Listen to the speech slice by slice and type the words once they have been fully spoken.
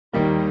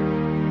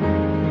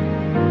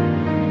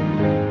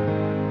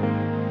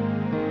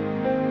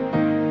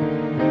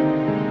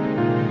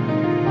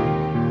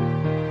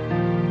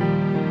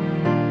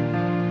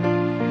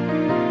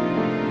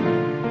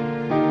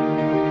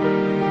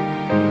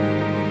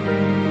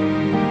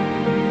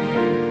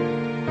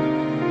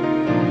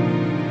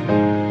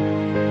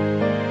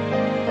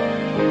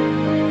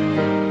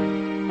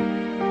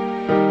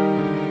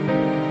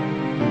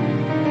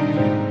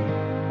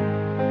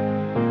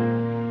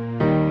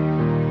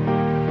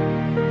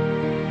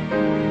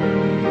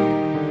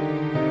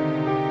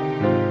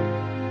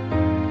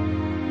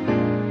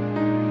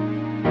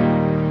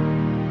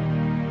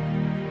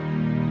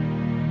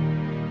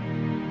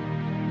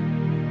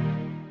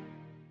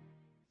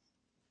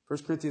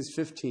1 Corinthians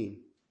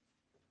 15.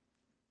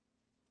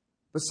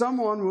 But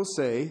someone will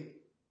say,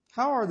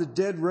 how are the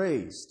dead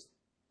raised?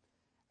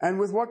 And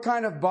with what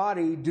kind of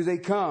body do they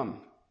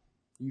come?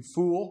 You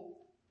fool.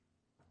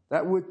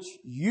 That which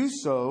you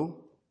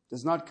sow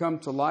does not come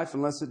to life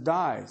unless it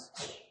dies.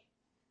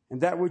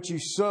 And that which you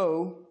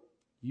sow,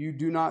 you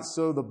do not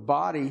sow the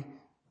body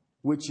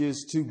which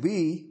is to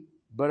be,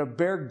 but a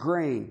bare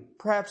grain,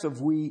 perhaps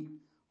of wheat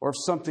or of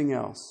something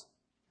else.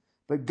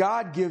 But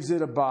God gives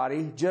it a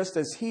body just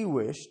as He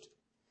wished,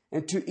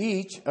 and to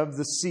each of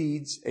the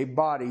seeds a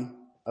body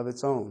of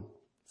its own.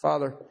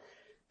 Father,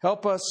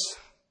 help us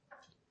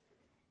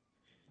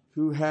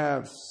who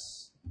have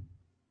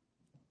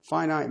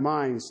finite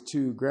minds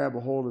to grab a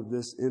hold of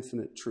this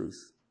infinite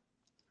truth.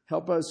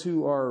 Help us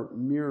who are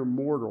mere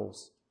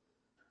mortals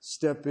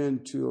step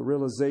into a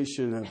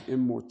realization of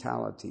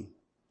immortality.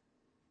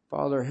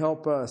 Father,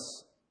 help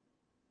us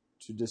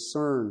to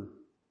discern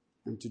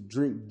and to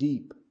drink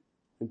deep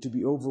and to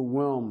be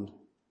overwhelmed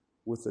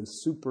with a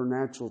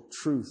supernatural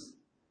truth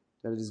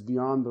that is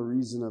beyond the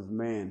reason of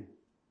man.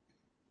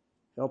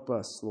 Help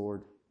us,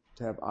 Lord,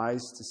 to have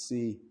eyes to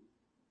see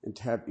and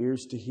to have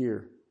ears to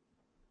hear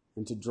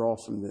and to draw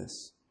from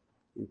this.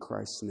 In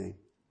Christ's name,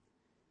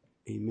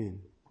 amen.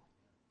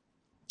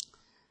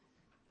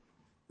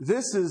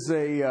 This is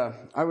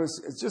I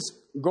was just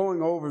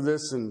going over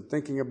this and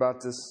thinking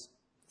about this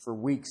for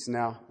weeks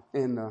now.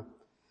 And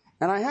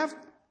I have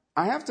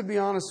to be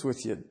honest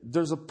with you.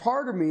 There's a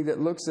part of me that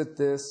looks at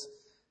this,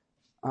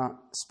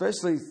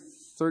 especially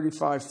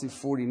 35 through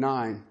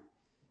 49,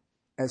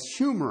 as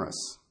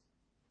humorous.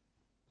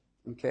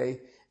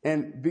 Okay?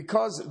 And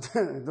because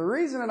the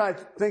reason that I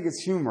think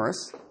it's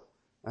humorous,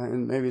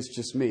 and maybe it's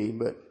just me,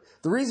 but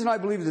the reason I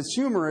believe it's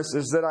humorous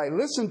is that I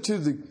listen to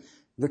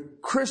the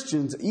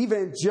Christians,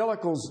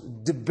 evangelicals,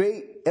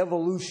 debate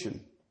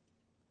evolution.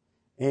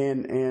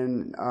 And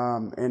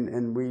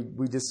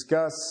we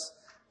discuss,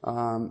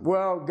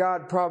 well,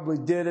 God probably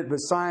did it, but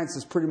science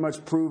has pretty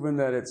much proven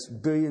that it's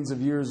billions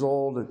of years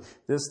old and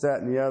this, that,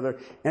 and the other.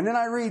 And then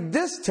I read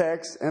this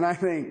text and I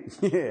think,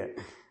 yeah,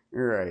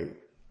 you're right.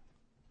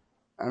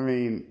 I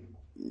mean,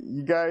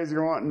 you guys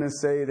are wanting to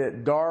say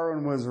that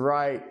Darwin was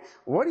right.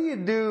 What do you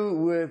do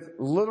with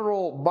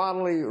literal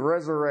bodily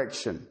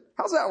resurrection?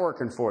 How's that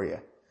working for you?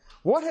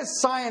 What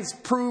has science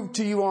proved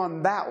to you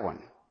on that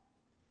one?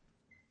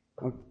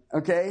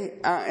 Okay,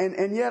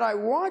 and yet I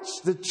watch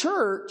the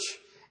church,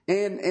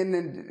 and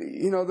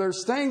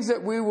there's things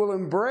that we will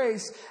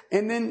embrace,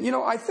 and then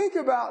I think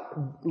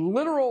about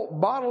literal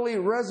bodily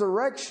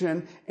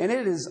resurrection, and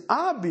it is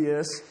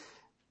obvious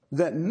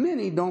that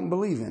many don't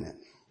believe in it.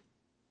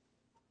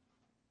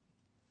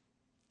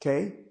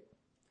 Okay,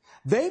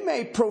 they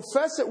may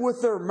profess it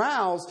with their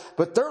mouths,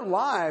 but their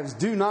lives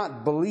do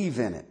not believe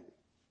in it.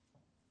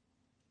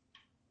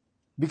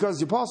 Because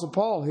the Apostle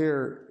Paul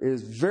here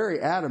is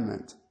very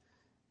adamant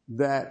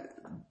that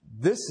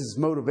this is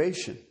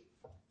motivation.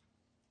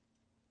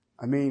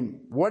 I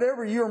mean,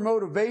 whatever your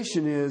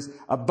motivation is,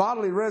 a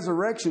bodily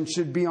resurrection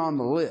should be on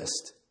the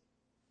list.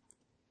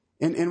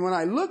 And when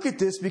I look at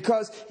this,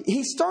 because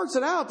he starts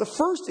it out, the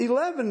first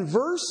 11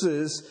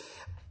 verses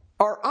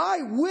are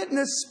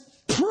eyewitness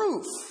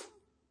proof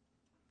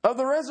of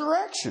the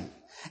resurrection.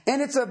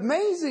 And it's an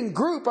amazing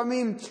group. I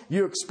mean,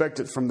 you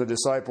expect it from the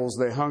disciples.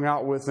 They hung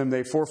out with them.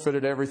 They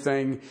forfeited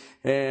everything.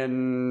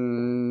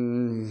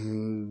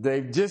 And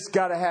they've just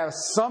got to have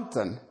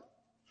something.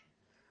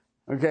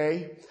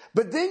 Okay?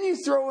 But then you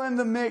throw in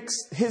the mix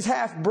his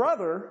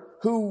half-brother,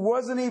 who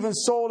wasn't even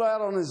sold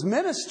out on his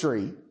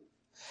ministry.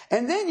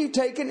 And then you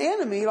take an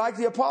enemy like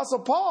the Apostle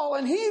Paul,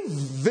 and he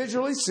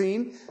visually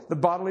seen the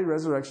bodily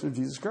resurrection of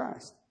Jesus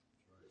Christ.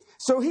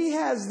 So he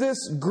has this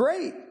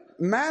great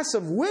mass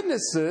of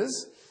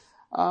witnesses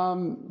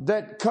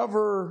that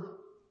cover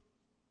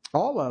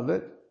all of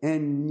it.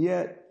 And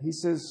yet he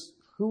says,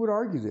 who would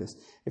argue this?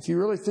 If you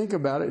really think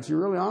about it, if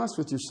you're really honest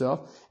with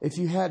yourself, if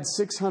you had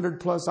 600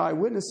 plus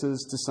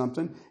eyewitnesses to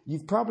something,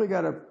 you've probably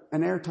got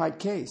an airtight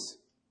case.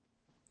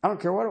 I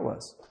don't care what it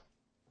was.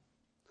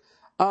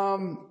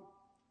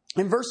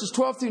 In verses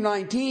 12 through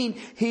 19,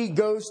 he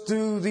goes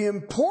through the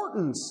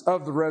importance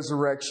of the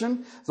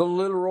resurrection, the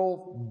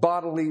literal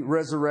bodily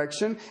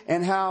resurrection,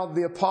 and how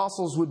the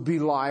apostles would be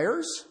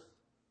liars.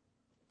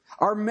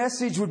 Our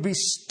message would be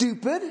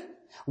stupid.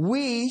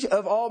 We,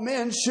 of all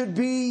men, should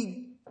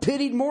be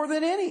pitied more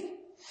than any.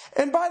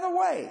 And by the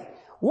way,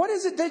 what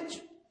is it that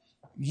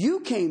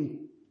you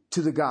came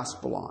to the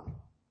gospel on?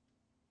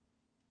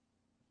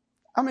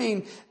 I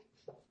mean,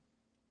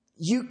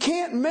 you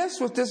can't mess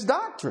with this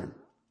doctrine.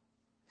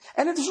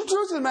 And the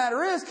truth of the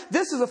matter is,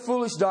 this is a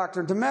foolish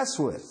doctrine to mess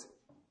with.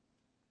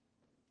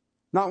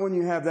 Not when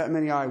you have that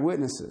many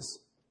eyewitnesses.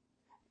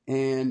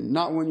 And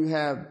not when you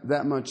have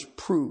that much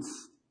proof.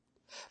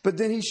 But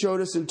then he showed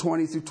us in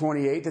 20 through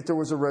 28 that there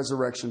was a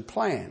resurrection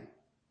plan.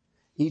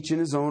 Each in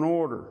his own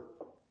order.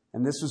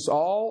 And this was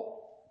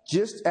all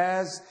just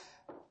as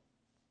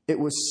it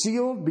was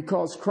sealed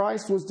because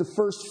Christ was the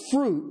first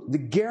fruit, the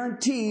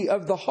guarantee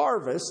of the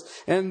harvest.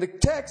 And the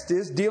text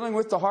is dealing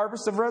with the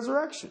harvest of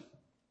resurrection.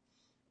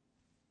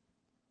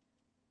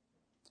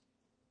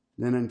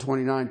 Then in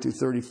 29 through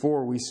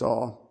 34, we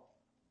saw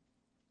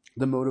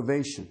the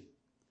motivation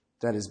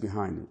that is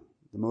behind it.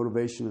 The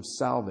motivation of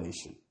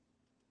salvation.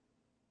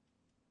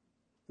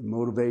 The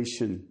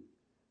motivation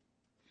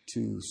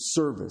to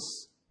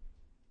service.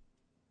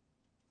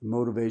 The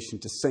motivation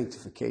to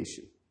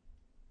sanctification.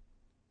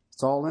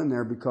 It's all in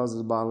there because of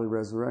the bodily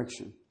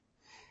resurrection.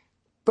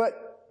 But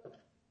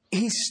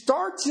he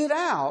starts it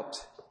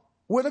out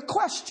with a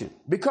question.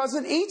 Because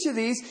in each of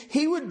these,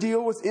 he would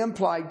deal with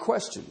implied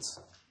questions.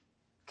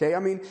 Okay, I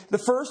mean, the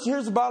first,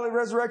 here's the bodily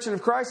resurrection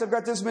of Christ. I've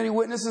got this many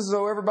witnesses,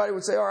 so everybody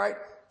would say, all right,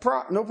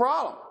 no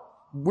problem.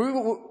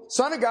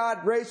 Son of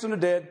God, raised from the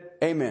dead,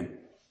 amen.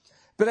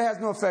 But it has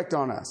no effect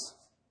on us.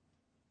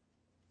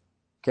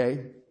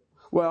 Okay,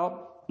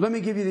 well, let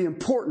me give you the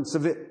importance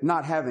of it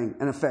not having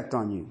an effect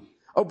on you.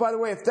 Oh, by the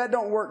way, if that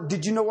don't work,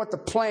 did you know what the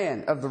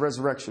plan of the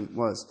resurrection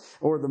was?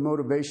 Or the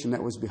motivation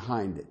that was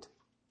behind it?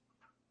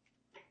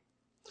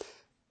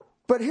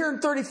 But here in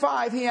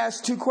 35, he asks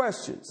two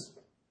questions.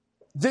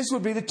 This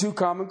would be the two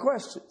common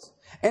questions.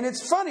 And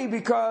it's funny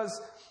because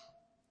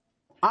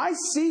I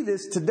see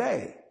this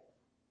today.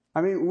 I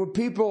mean, when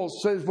people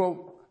say,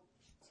 well,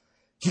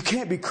 you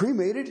can't be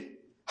cremated.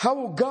 How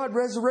will God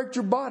resurrect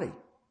your body?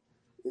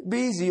 It'd be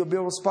easy. You'll be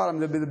able to spot them.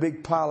 There'll be the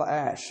big pile of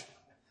ash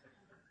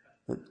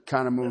that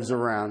kind of moves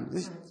around.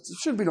 There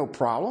shouldn't be no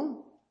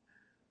problem.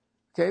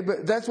 Okay,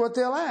 but that's what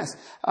they'll ask.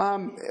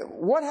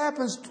 What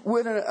happens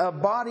when a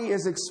body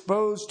is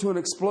exposed to an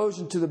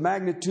explosion to the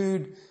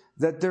magnitude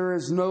that there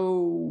is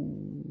no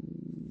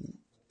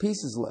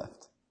pieces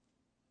left?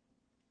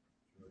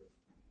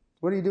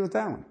 What do you do with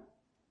that one?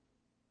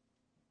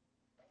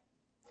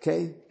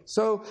 Okay,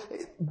 so,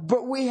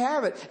 but we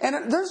have it.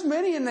 And there's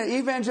many in the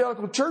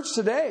evangelical church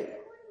today,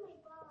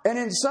 and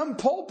in some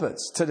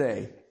pulpits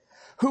today,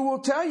 who will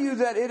tell you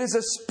that it is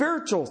a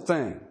spiritual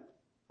thing.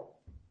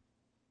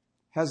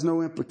 Has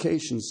no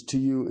implications to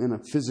you in a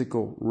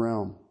physical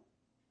realm.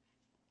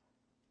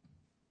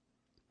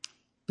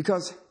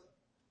 Because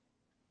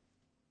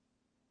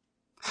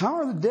how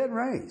are the dead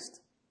raised?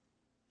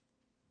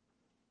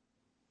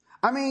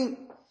 I mean,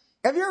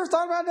 have you ever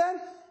thought about that?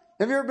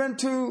 Have you ever been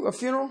to a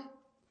funeral?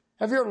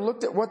 Have you ever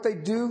looked at what they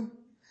do?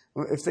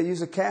 If they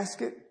use a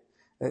casket,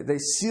 they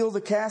seal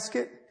the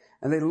casket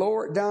and they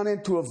lower it down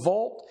into a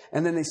vault,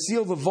 and then they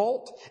seal the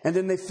vault, and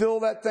then they fill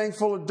that thing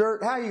full of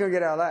dirt. How are you going to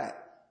get out of that?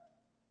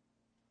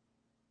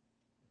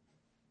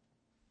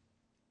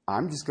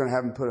 I'm just going to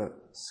have them put a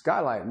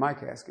skylight in my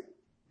casket.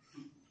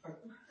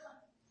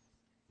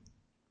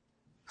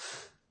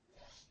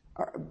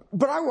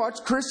 But I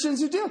watch Christians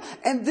who do.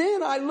 And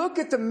then I look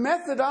at the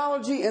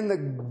methodology and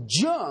the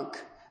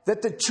junk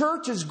that the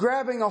church is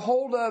grabbing a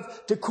hold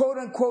of to quote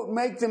unquote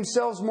make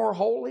themselves more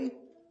holy.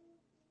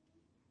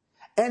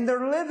 And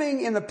they're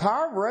living in the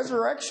power of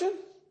resurrection.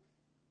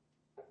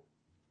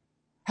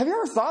 Have you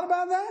ever thought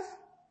about that?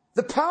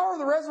 The power of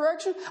the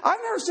resurrection?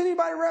 I've never seen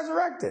anybody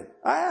resurrected.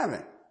 I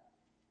haven't.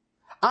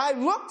 I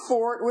look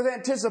for it with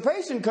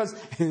anticipation because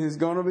it's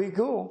going to be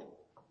cool.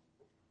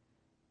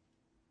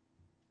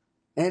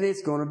 And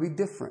it's going to be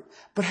different.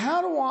 But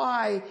how do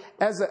I,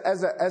 as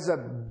a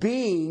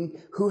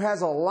being who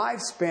has a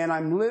lifespan,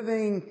 I'm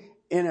living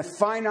in a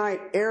finite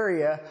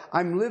area,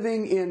 I'm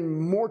living in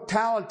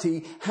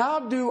mortality, how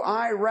do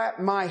I wrap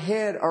my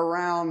head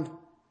around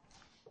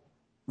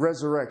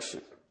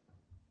resurrection?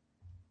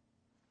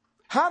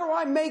 How do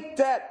I make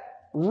that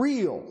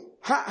real?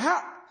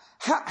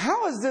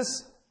 How is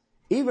this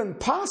even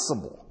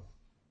possible?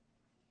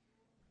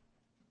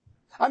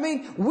 I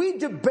mean, we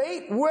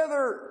debate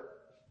whether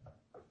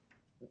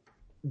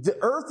the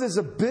earth is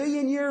 1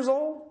 billion years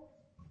old.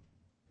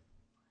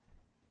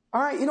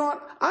 All right, you know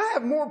what? I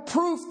have more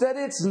proof that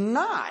it's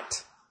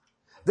not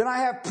than I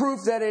have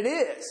proof that it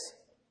is.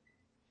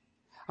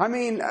 I'll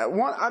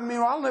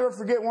never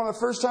forget one of the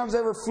first times I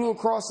ever flew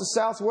across the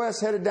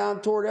Southwest, headed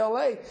down toward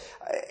L.A.,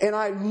 and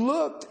I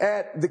looked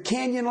at the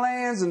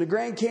Canyonlands and the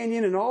Grand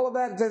Canyon and all of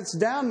that that's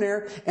down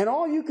there, and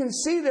all you can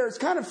see there, it's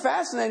kind of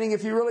fascinating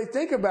if you really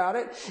think about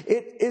it,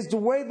 it is the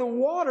way the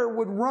water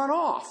would run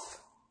off.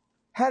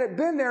 Had it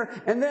been there,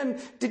 and then,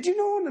 did you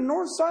know on the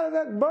north side of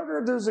that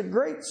bugger there's a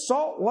great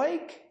salt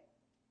lake?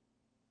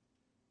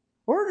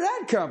 Where did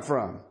that come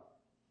from?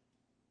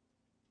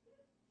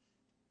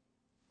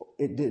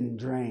 It didn't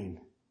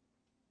drain.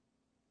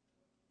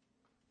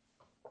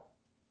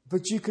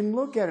 But you can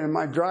look at it. In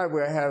my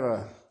driveway, I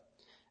have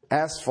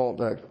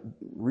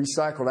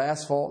recycled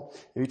asphalt.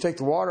 If you take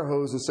the water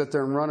hose and sit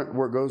there and run it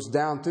where it goes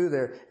down through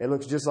there, it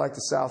looks just like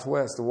the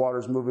Southwest. The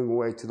water's moving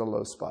away to the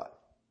low spot.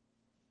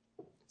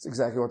 It's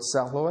exactly what the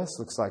Southwest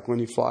looks like when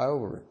you fly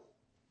over it.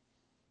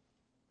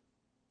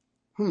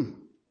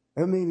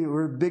 I mean, it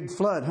was a big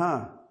flood,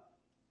 huh?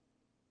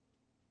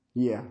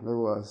 Yeah, there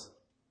was.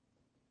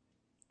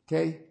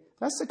 Okay?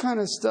 That's the kind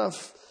of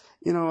stuff,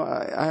 you know,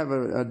 I have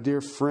a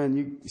dear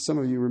friend. Some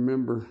of you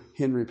remember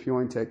Henry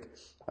Piontek.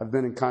 I've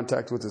been in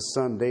contact with his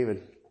son,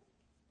 David.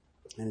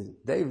 And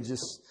David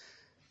just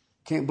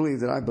can't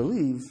believe that I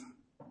believe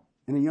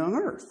in a young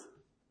earth.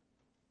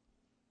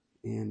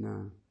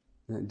 And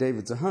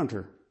David's a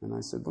hunter. And I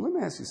said, well, let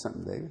me ask you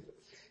something, David.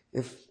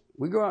 If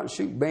we go out and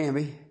shoot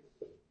Bambi,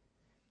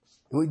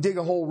 and we dig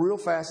a hole real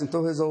fast and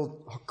throw his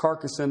old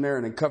carcass in there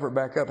and then cover it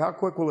back up, how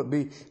quick will it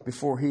be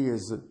before he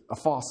is a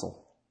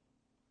fossil?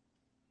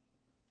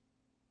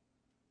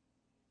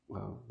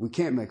 Well, we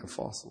can't make a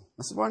fossil.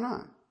 I said, why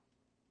not?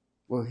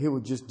 Well, he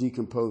would just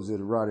decompose it,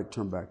 rot it,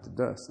 turn back to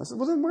dust. I said,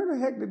 well, then where the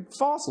heck did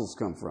fossils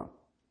come from?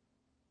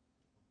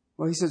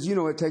 Well, he says,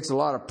 it takes a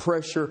lot of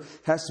pressure,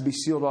 has to be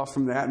sealed off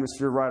from the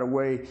atmosphere right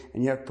away,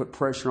 and you have to put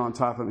pressure on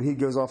top of it. And he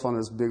goes off on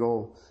this big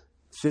old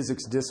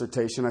physics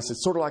dissertation. I said,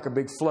 sort of like a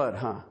big flood,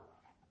 huh?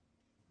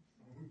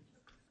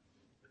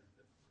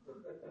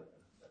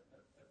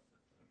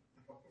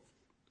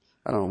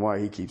 I don't know why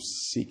he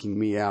keeps seeking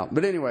me out.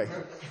 But anyway.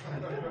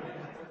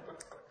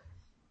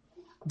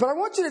 But I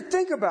want you to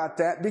think about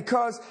that,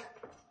 because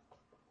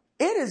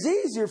it is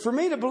easier for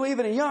me to believe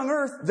in a young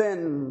earth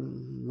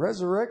than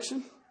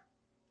resurrection.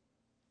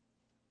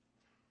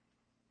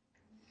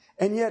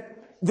 And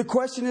yet the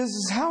question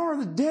is how are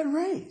the dead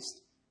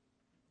raised?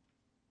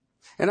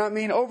 And I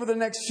mean, over the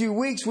next few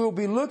weeks, we'll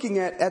be looking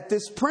at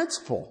this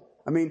principle.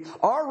 I mean,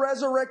 our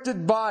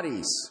resurrected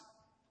bodies,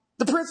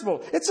 the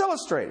principle, it's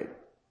illustrated.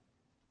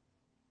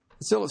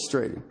 It's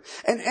illustrated.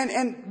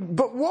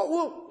 But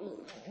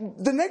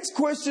the next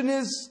question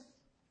is,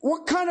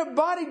 what kind of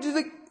body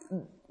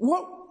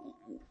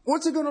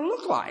what's it going to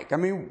look like? I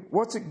mean,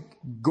 what's it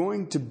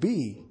going to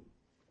be?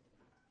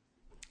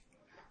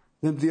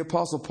 Then the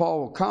Apostle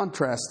Paul will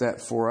contrast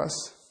that for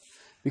us,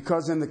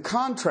 because in the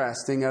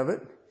contrasting of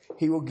it,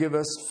 he will give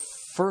us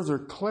further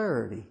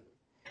clarity.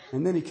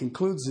 And then he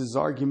concludes his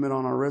argument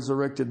on our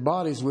resurrected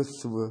bodies with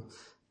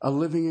a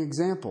living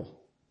example,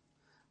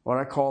 what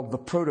I call the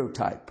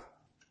prototype.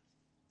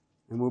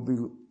 And we'll be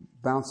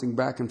bouncing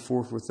back and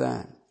forth with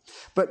that.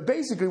 But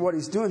basically what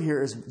he's doing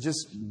here is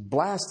just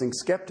blasting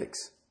skeptics.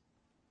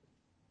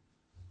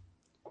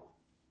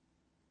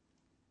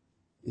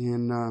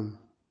 And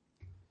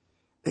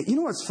you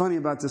know what's funny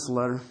about this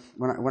letter?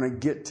 When I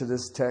get to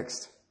this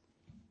text,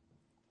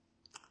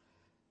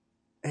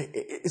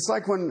 it's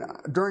like when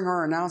during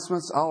our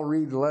announcements, I'll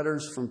read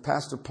letters from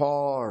Pastor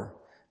Paul or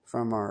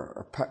from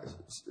our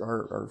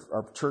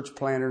church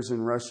planners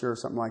in Russia or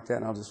something like that,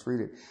 and I'll just read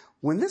it.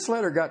 When this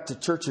letter got to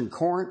church in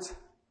Corinth,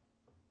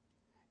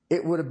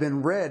 it would have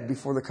been read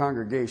before the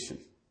congregation.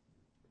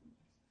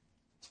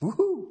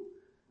 Woohoo!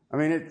 I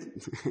mean,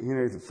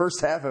 the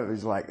first half of it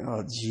is like,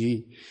 oh,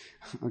 gee.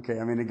 Okay,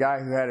 I mean, the guy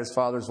who had his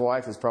father's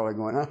wife is probably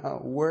going,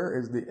 where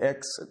is the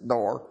exit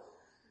door?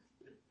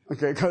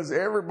 Okay, because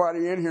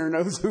everybody in here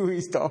knows who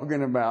he's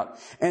talking about.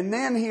 And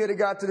then he had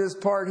got to this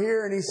part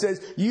here and he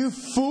says, you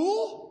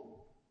fool!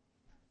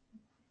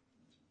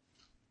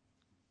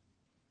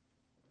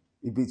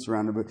 He beats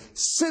around the bush.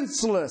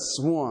 Senseless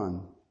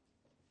one.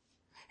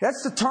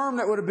 That's the term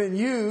that would have been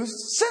used.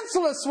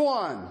 Senseless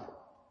one.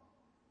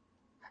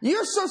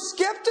 You're so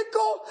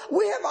skeptical.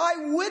 We have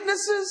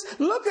eyewitnesses.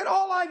 Look at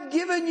all I've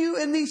given you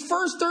in these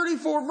first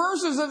 34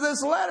 verses of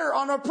this letter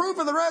on a proof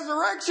of the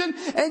resurrection.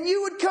 And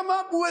you would come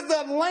up with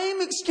a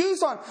lame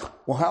excuse on,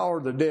 well, how are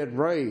the dead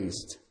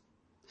raised?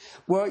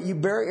 Well, you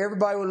bury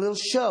everybody with a little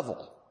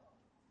shovel.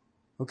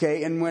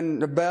 Okay, and when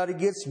the body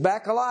gets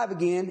back alive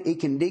again, he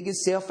can dig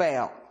himself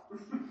out.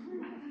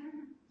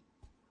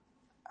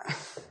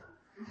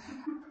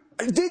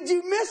 Did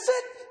you miss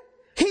it?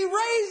 He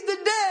raised the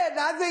dead.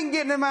 I think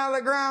getting them out of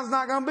the ground is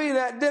not going to be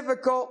that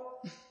difficult.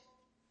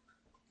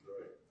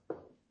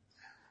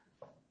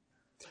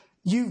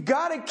 You've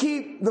got to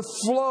keep the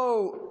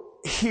flow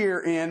here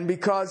in,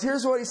 because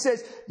here's what he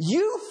says.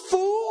 You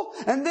fool.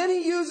 And then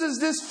he uses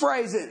this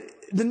phrase,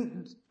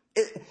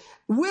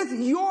 with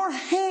your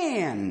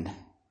hand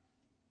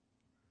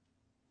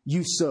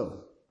you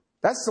sow.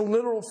 That's the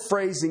literal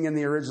phrasing in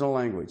the original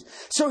language.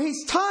 So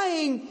he's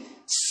tying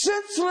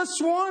senseless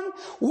one.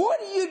 What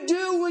do you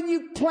do when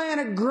you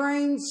plant a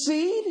grain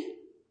seed?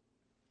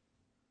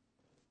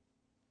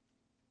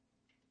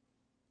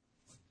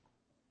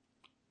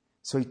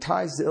 So he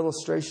ties the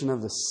illustration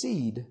of the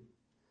seed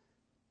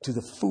to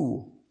the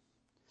fool.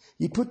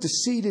 You put the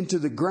seed into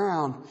the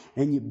ground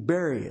and you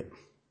bury it.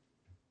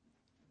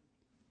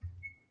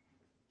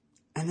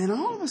 And then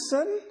all of a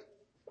sudden,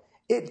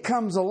 it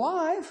comes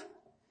alive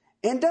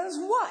and does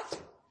what?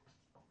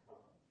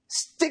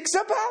 Sticks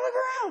up out of the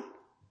ground.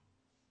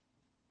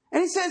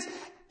 And he says,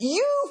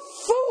 you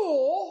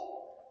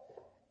fool,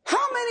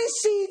 how many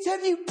seeds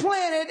have you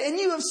planted and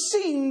you have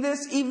seen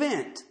this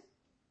event?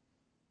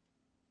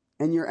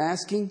 And you're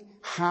asking,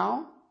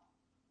 how?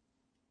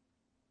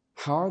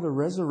 How are the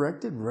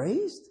resurrected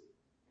raised?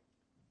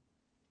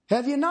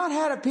 Have you not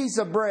had a piece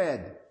of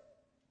bread?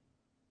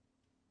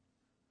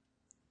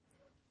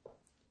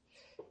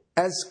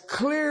 As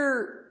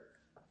clear,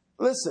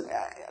 listen,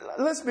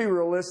 let's be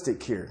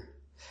realistic here.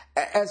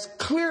 As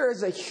clear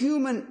as a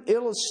human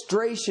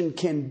illustration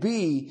can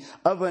be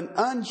of an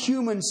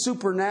unhuman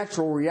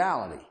supernatural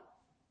reality.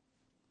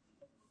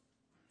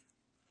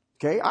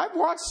 Okay, I've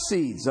watched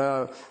seeds.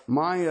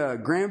 My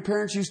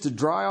grandparents used to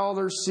dry all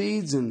their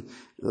seeds, and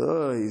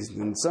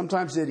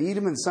sometimes they'd eat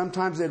them, and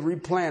sometimes they'd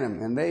replant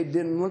them, and they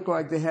didn't look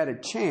like they had a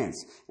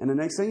chance. And the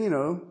next thing you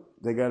know,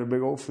 they got a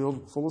big old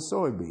field full of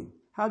soybean.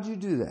 How'd you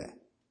do that?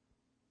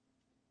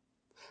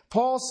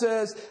 Paul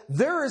says,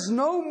 there is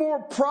no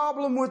more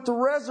problem with the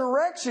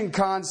resurrection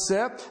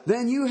concept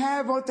than you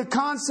have with the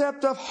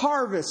concept of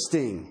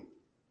harvesting.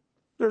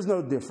 There's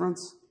no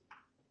difference.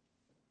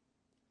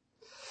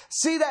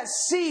 See that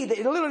seed,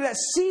 literally that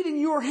seed in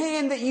your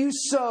hand that you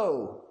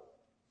sow.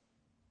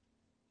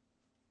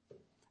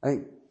 I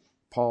think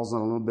Paul's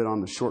on a little bit on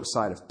the short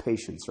side of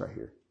patience right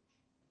here.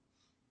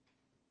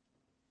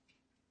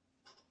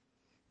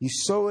 You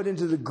sow it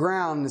into the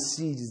ground, the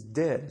seed is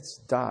dead.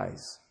 It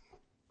dies.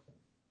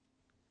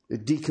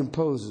 It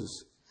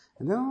decomposes.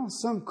 And then, for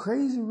some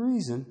crazy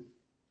reason,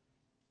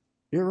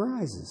 it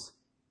rises.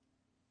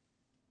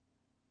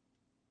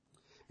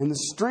 And the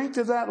strength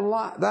of that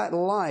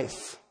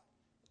life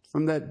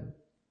from that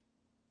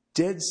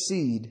dead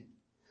seed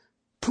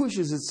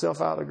pushes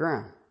itself out of the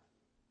ground.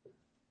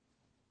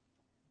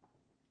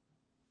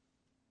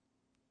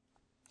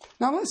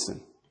 Now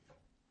listen.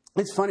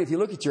 It's funny, if you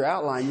look at your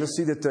outline, you'll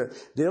see that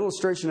the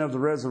illustration of the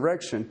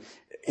resurrection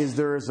is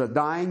there is a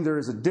dying, there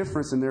is a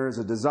difference, and there is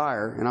a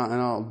desire. And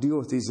I'll deal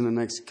with these in the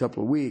next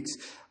couple of weeks.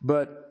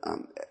 But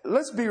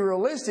let's be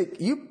realistic.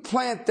 You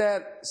plant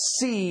that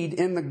seed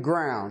in the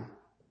ground,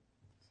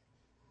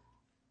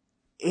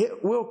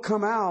 it will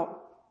come out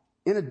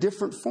in a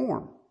different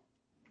form,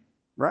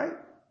 right?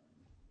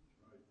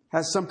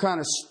 Has some kind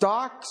of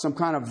stalk, some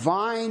kind of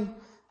vine,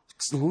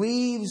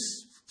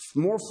 leaves,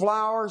 more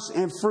flowers,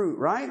 and fruit,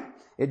 right?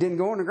 It didn't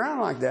go in the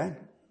ground like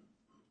that.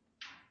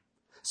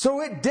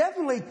 So it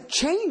definitely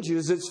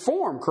changes its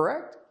form,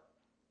 correct?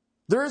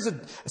 There is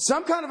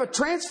some kind of a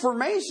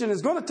transformation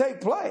is going to take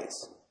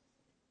place.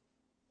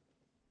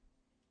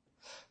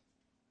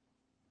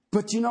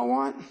 But you know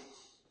what?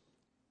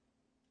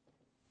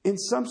 In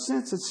some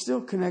sense, it's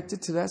still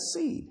connected to that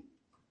seed.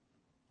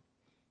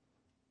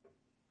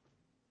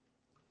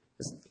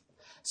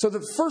 So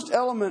the first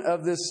element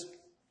of this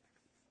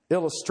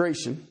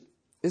illustration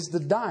is the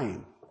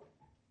dying.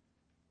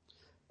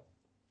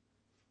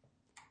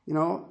 You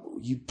know,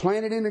 you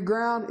plant it in the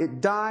ground,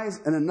 it dies,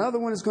 and another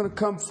one is going to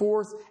come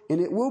forth, and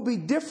it will be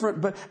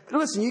different. But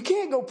listen, you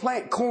can't go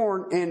plant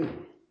corn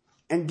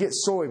and get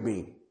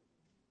soybean.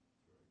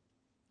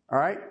 All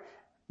right?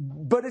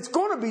 But it's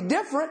going to be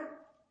different.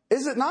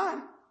 Is it not?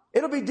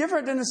 It'll be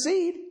different than the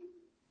seed.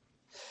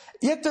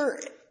 Yet there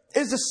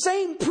is the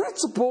same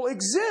principle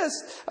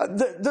exists.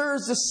 There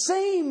is the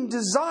same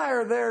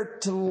desire there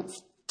to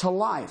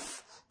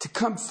life, to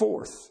come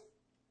forth.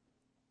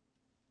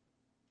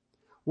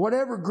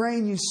 Whatever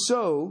grain you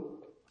sow,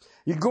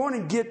 you're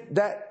going to get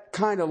that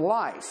kind of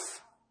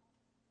life.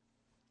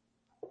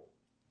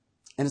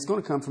 And it's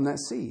going to come from that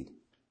seed.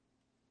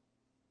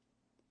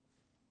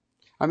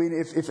 I mean,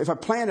 if I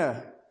plant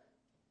a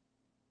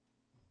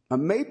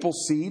maple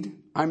seed,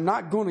 I'm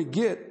not going to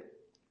get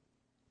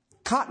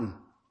cotton.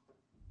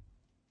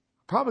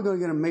 Probably going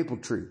to get a maple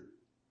tree.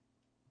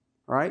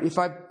 All right? If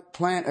I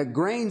plant a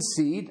grain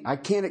seed, I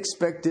can't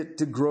expect it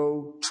to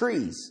grow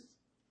trees.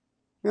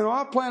 You know,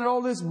 I planted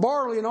all this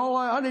barley and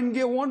I didn't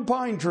get one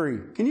pine tree.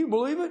 Can you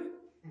believe it?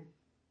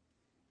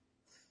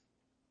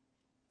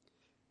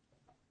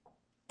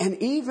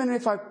 And even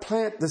if I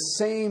plant the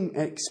same,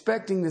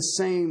 expecting the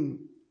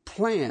same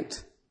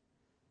plant,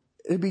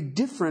 it'd be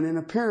different in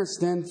appearance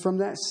than from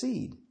that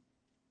seed.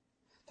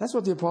 That's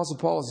what the Apostle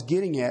Paul is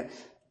getting at.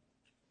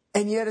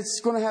 And yet it's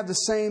going to have the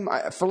same,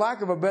 for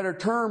lack of a better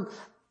term,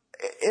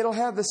 it'll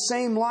have the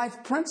same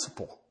life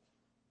principle.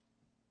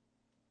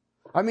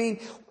 I mean,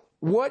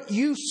 what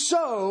you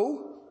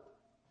sow,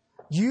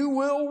 you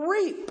will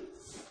reap.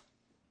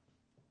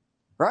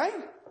 Right?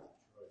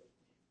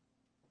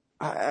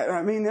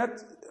 I mean,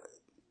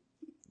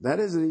 that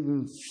isn't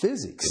even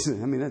physics.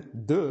 I mean, that's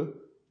duh.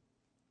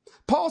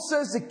 Paul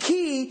says the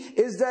key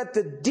is that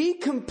the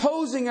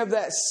decomposing of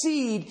that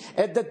seed,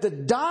 and that the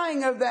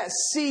dying of that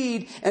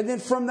seed, and then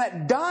from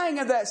that dying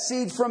of that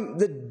seed, from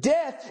the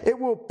death, it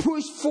will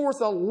push forth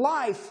a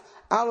life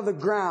out of the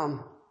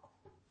ground.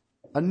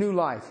 A new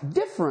life.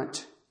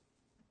 Different,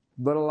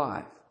 but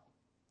alive.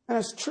 And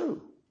it's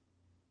true.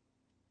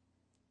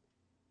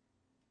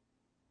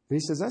 And he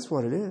says that's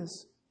what it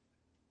is.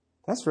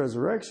 That's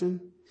resurrection.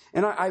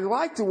 And I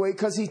like the way,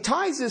 because he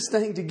ties this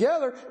thing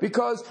together,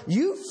 because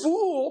you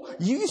fool,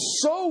 you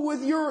sow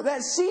with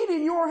that seed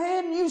in your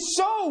hand, you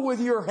sow with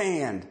your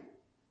hand.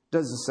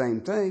 Does the same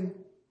thing.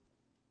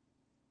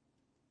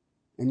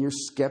 And you're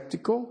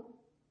skeptical.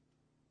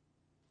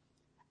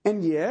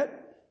 And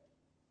yet,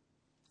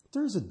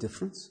 there's a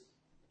difference.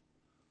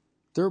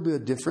 There will be a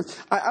difference.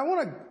 I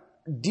want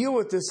to deal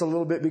with this a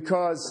little bit,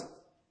 because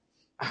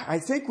I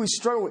think we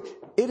struggle with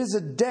it. Is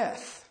a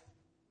death.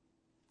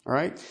 All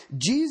right?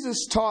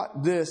 Jesus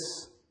taught this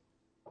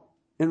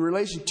in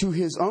relation to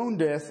his own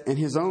death and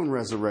his own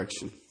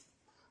resurrection.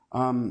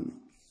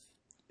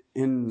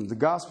 In the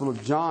Gospel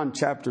of John,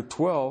 chapter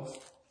 12,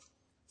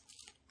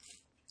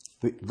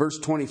 Verse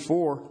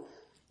 24,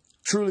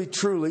 truly,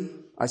 truly,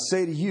 I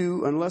say to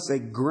you, unless a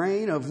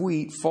grain of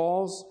wheat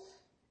falls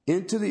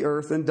into the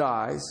earth and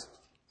dies,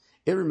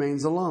 it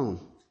remains alone.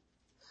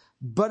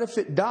 But if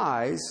it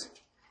dies,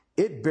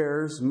 it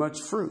bears much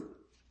fruit.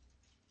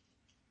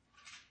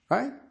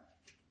 Right?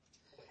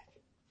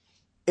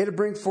 It'll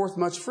bring forth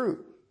much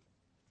fruit.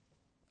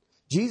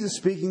 Jesus,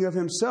 speaking of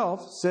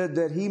himself, said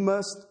that he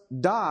must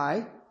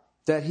die,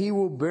 that he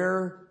will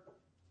bear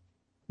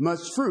much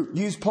fruit.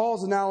 Use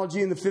Paul's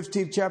analogy in the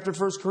 15th chapter of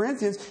 1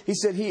 Corinthians. He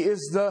said he is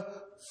the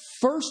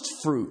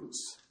first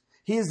fruits.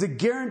 He is the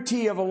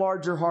guarantee of a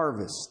larger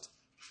harvest.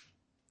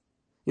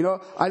 You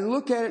know, I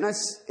look at it and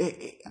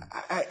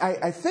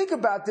I think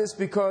about this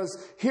because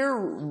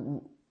here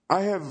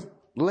I have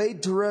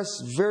laid to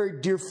rest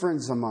very dear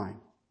friends of mine.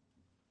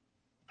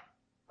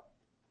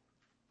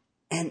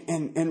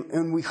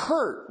 And we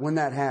hurt when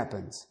that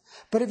happens.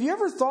 But have you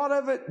ever thought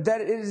of it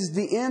that it is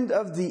the end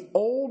of the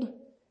old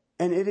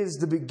and it is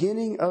the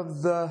beginning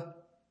of the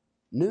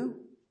new?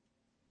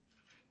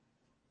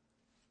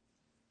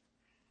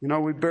 You know,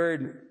 we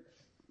buried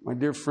my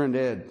dear friend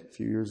Ed a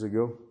few years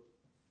ago.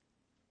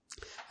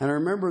 And I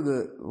remember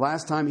the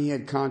last time he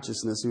had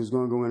consciousness, he was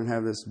going to go in and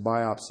have this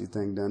biopsy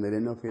thing done. They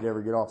didn't know if he'd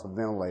ever get off a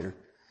ventilator.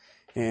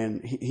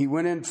 And he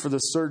went in for the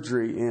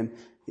surgery, and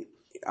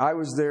I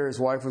was there, his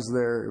wife was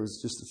there, it was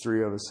just the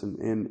three of us,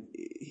 and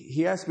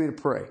he asked me to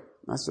pray.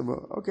 I said,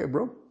 well, okay,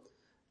 bro.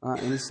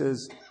 And he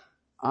says,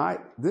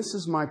 this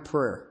is my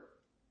prayer.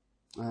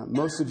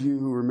 Most of you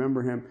who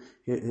remember him,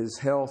 his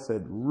health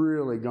had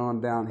really gone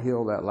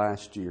downhill that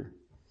last year.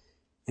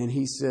 And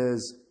he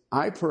says,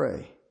 I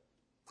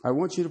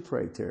want you to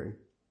pray, Terry,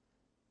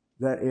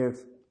 that if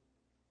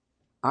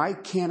I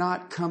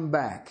cannot come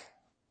back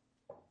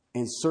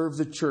and serve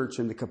the church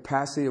in the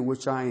capacity in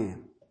which I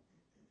am,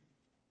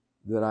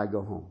 that I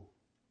go home.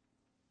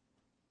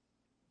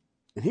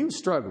 And he was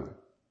struggling.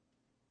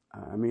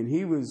 I mean,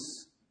 he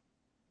was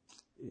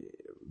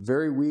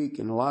very weak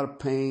and a lot of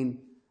pain,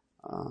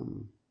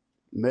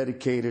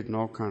 medicated and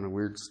all kind of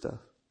weird stuff.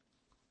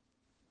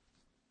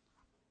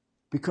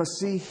 Because,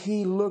 see,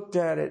 he looked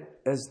at it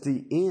as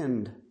the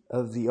end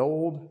of the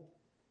old,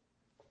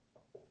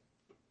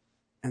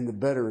 and the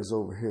better is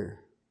over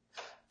here.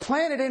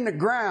 Plant it in the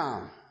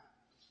ground,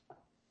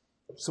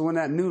 so when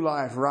that new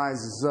life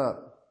rises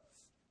up,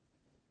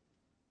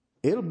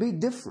 it'll be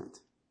different,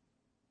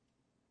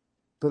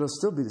 but it'll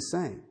still be the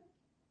same.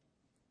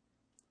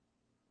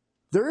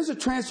 There is a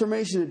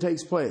transformation that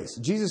takes place.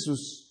 Jesus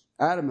was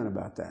adamant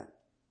about that.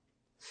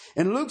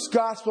 In Luke's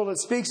gospel, it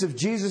speaks of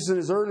Jesus in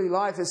his early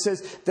life. It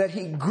says that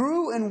he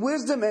grew in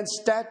wisdom and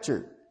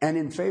stature and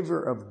in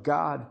favor of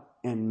God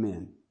and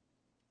men.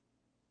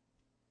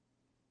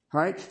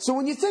 All right? So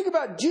when you think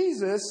about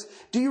Jesus,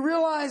 do you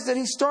realize that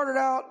he started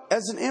out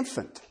as an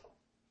infant?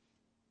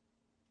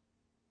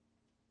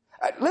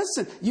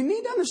 Listen, you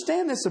need to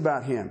understand this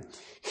about him.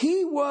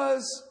 He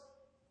was,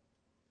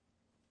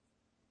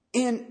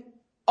 in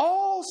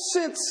all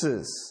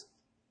senses,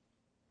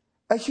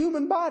 a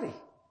human body.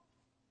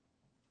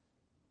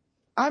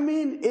 I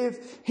mean,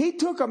 if he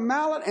took a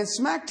mallet and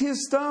smacked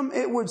his thumb,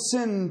 it would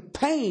send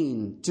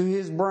pain to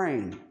his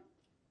brain.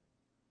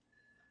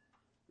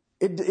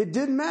 It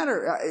didn't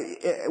matter.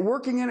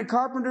 Working in a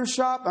carpenter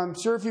shop, I'm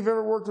sure if you've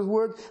ever worked with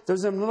wood,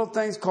 there's them little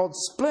things called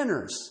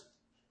splinters.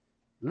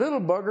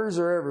 Little buggers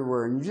are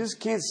everywhere, and you just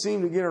can't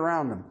seem to get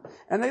around them.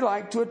 And they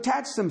like to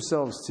attach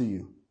themselves to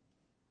you.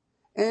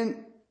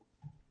 And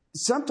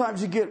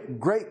sometimes you get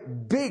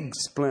great big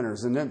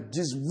splinters, and then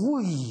just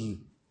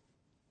whee.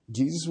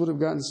 Jesus would have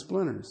gotten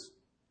splinters.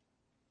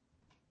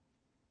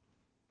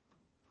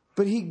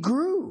 But he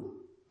grew.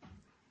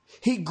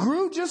 He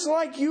grew just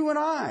like you and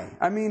I.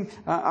 I mean,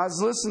 I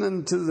was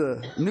listening to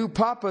the new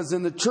papas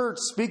in the church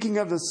speaking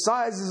of the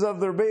sizes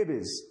of their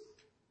babies.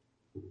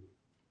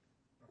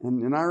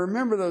 And I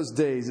remember those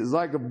days. It was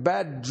like a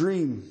bad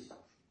dream.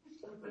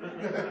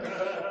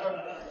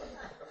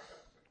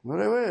 What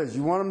it is,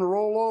 you want them to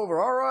roll over.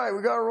 All right,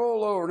 we got to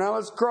roll over. Now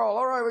let's crawl.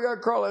 All right, we got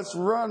to crawl. Let's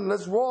run.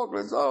 Let's walk.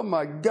 Oh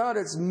my God,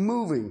 it's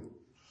moving.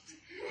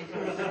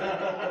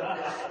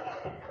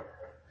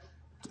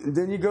 And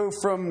then you go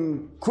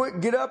from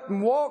quick get up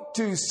and walk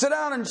to sit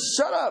down and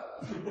shut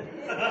up.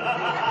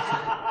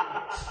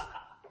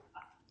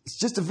 It's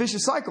just a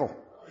vicious cycle.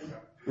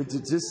 It's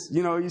just,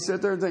 you know, you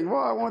sit there and think,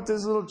 well, I want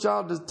this little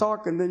child to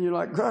talk. And then you're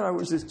like, God, I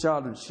wish this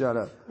child would shut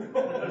up.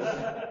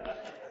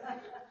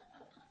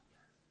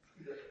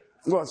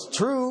 Well, it's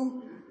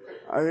true.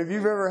 If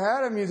you've ever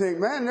had them, you think,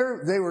 man,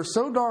 they were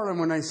so darling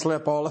when they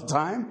slept all the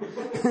time.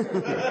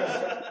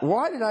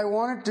 Why did I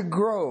want it to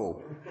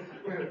grow?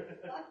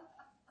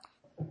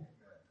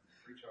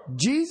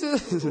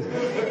 Jesus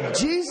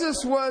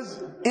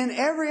was in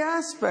every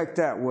aspect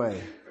that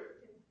way.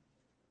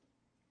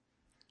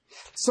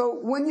 So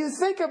when you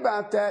think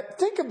about that,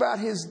 think about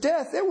his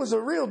death. It was a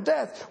real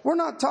death. We're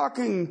not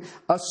talking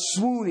a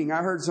swooning.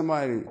 I heard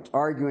somebody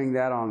arguing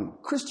that on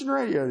Christian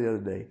radio the other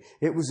day.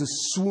 It was a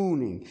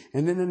swooning.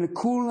 And then in the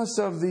coolness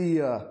of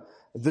the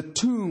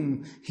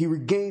tomb, he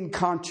regained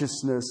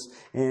consciousness.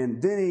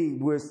 And then he,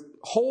 with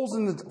holes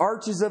in the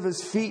arches of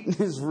his feet and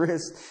his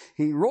wrists.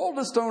 He rolled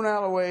a stone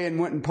out of the way and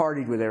went and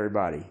partied with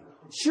everybody.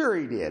 Sure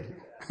he did.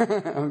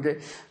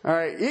 Okay. All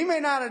right. He may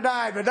not have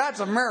died, but that's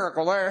a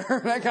miracle there.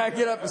 That guy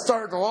get up and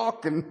start to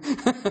walk. And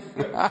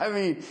I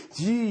mean,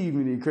 gee,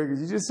 many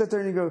crickets. You just sit there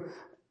and you go,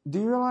 do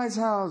you realize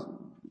how...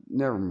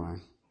 Never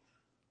mind.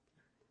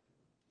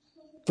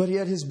 But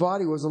yet his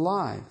body was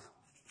alive.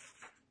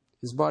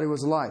 His body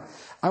was alive.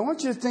 I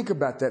want you to think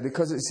about that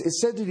because it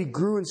said that he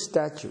grew in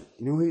stature.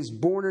 You know, he was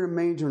born in a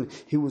manger and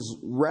he was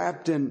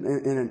wrapped in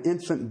an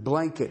infant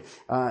blanket.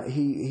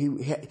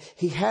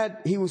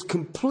 He was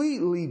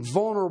completely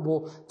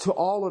vulnerable to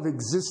all of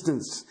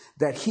existence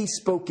that he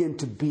spoke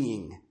into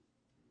being.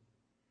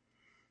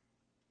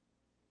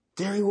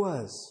 There he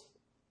was.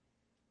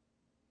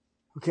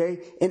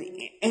 Okay?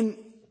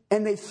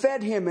 And they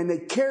fed him and they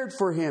cared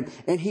for him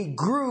and he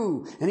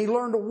grew and he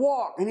learned to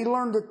walk and he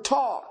learned to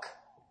talk.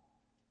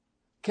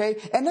 Okay?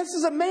 And this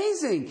is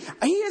amazing.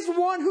 He is the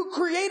one who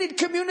created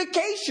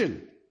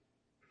communication.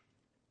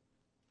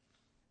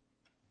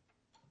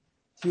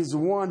 He is the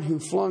one who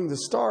flung the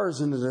stars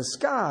into the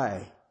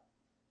sky.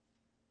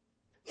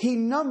 He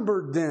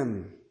numbered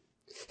them.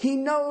 He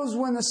knows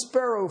when the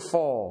sparrow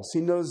falls. He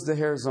knows the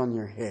hairs on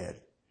your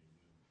head.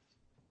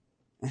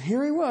 And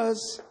here he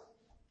was,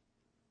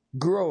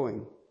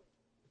 growing.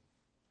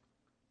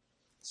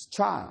 As a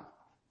child.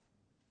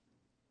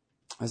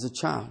 As a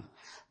child.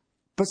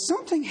 But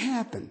something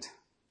happened.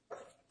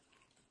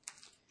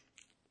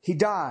 He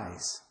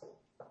dies.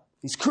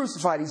 He's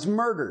crucified. He's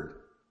murdered.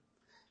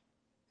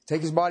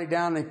 Take his body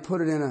down and they put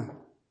it in a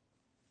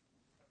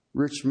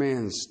rich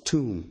man's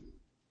tomb.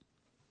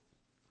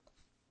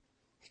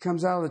 He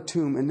comes out of the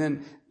tomb and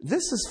then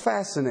this is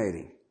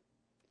fascinating.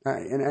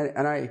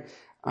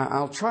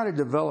 I'll try to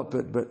develop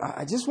it, but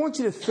I just want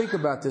you to think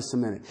about this a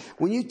minute.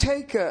 When you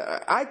take,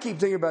 I keep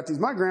thinking about these.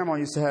 My grandma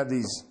used to have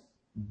these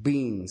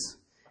beans.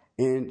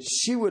 And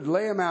she would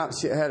lay them out.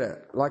 She had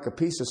like a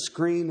piece of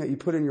screen that you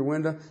put in your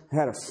window. It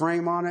had a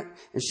frame on it.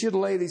 And she'd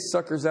lay these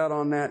suckers out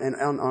on that and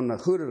on the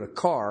hood of the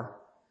car.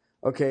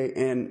 Okay.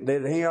 And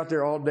they'd hang out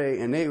there all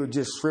day and they would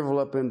just shrivel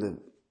up into,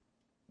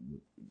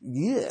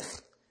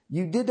 yes.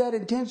 You did that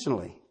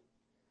intentionally.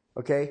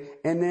 Okay.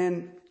 And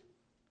then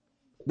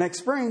next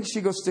spring, she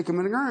goes stick them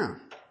in the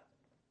ground.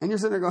 And you're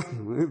sitting there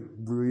going,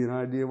 brilliant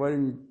idea. Why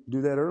didn't you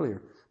do that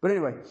earlier? But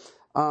anyway,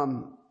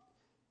 and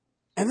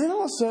then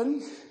all of a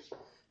sudden,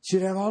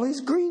 she'd have all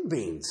these green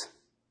beans.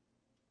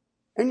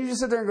 And you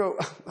just sit there and go,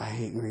 I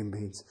hate green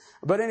beans.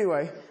 But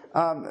anyway,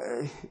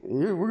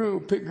 we're going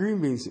to pick green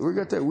beans. We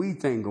got that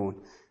weed thing going.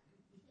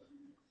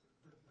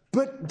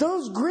 But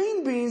those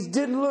green beans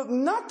didn't look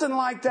nothing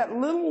like that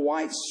little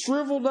white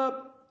shriveled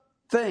up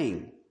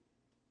thing.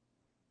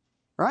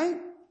 Right?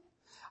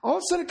 All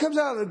of a sudden it comes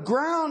out of the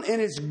ground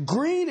and it's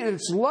green and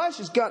it's lush.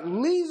 It's got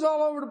leaves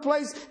all over the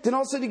place. Then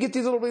all of a sudden you get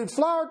these little big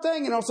flower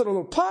thing and all of a sudden a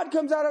little pod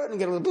comes out of it and you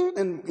get a little,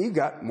 and you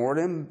got more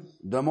of them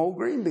dumb old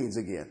green beans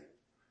again.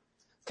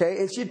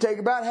 Okay, and she'd take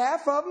about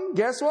half of them.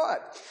 Guess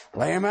what?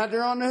 Lay them out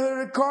there on the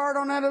hood of the cart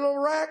on that little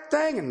rack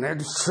thing and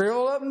they'd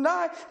shrivel up and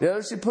die. The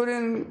other she'd put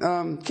in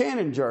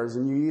canning jars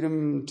and you eat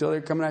them until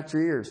they're coming out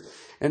your ears.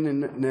 And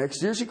then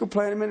next year she could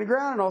plant them in the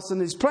ground and all of a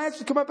sudden these plants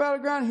would come up out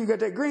of the ground and you got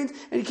that greens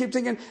and you keep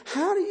thinking,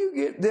 how do you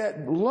get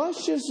that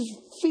luscious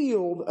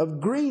field of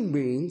green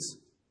beans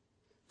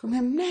from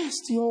them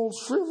nasty old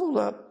shriveled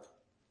up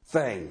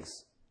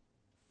things?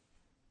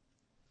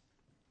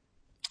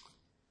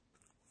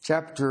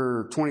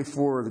 Chapter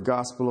 24 of the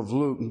Gospel of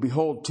Luke. And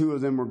behold, two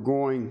of them were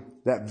going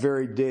that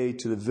very day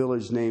to the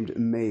village named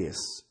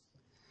Emmaus,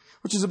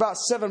 which is about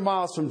 7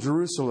 miles from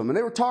Jerusalem. And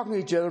they were talking to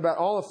each other about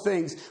all the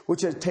things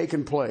which had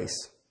taken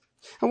place.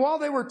 And while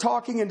they were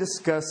talking and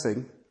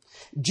discussing,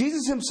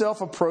 Jesus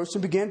himself approached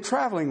and began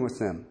traveling with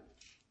them.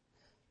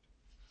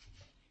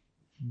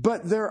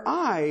 But their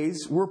eyes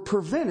were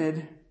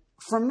prevented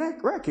from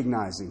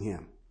recognizing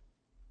him.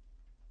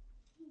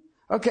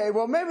 Okay,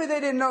 well, maybe they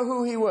didn't know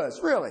who he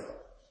was, really.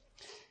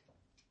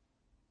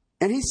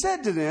 And he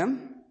said to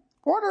them,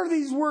 what are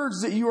these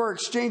words that you are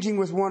exchanging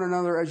with one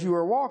another as you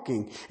are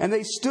walking? And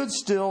they stood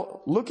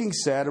still, looking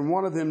sad, and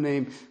one of them,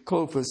 named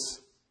Clopas,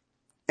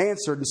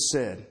 answered and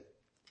said,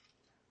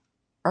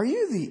 are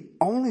you the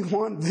only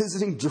one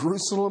visiting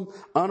Jerusalem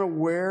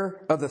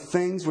unaware of the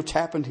things which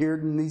happened here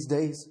in these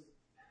days?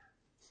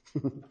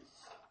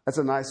 That's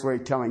a nice way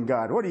of telling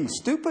God, what are you,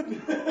 stupid? You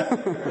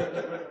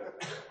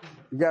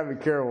got to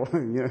be careful.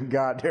 You know,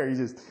 God there,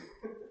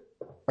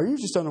 are you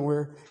just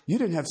unaware? You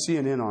didn't have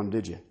CNN on,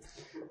 did you?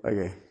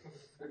 Okay.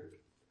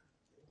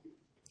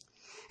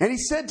 And he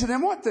said to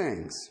them, what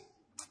things?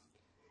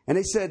 And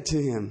they said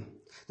to him,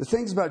 the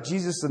things about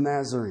Jesus the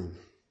Nazarene,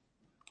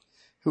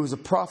 who was a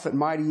prophet,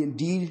 mighty in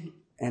deed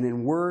and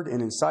in word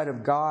and in sight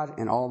of God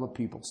and all the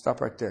people. Stop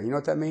right there. You know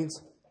what that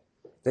means?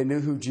 They knew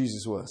who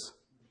Jesus was.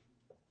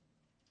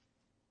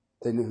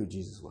 They knew who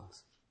Jesus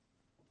was.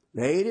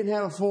 They didn't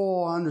have a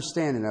full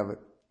understanding of it,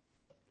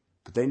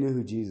 but they knew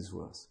who Jesus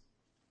was.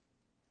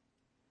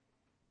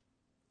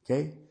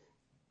 Okay?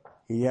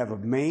 You have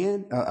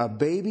a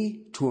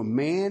baby to a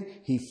man.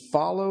 He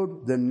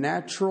followed the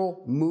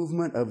natural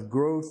movement of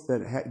growth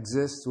that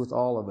exists with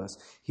all of us.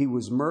 He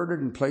was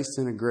murdered and placed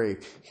in a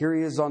grave. Here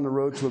he is on the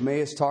road to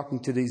Emmaus talking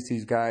to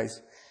these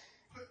guys.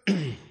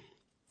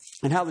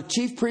 And how the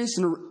chief priests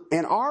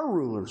and our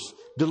rulers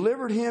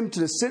delivered him to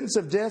the sentence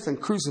of death and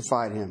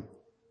crucified him.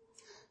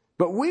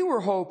 But we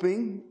were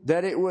hoping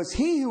that it was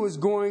he who was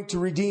going to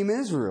redeem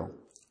Israel.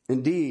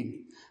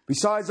 Indeed,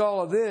 besides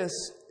all of this,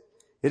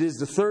 it is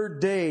the third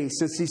day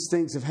since these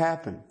things have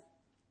happened.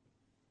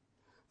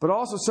 But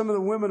also some of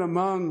the women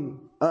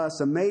among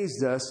us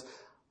amazed us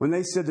when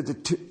they said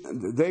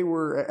that they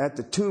were at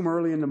the tomb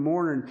early in the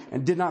morning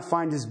and did not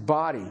find his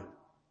body.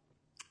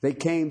 They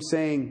came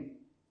saying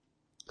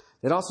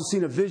they'd also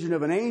seen a vision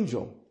of an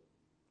angel.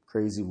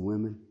 Crazy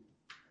women.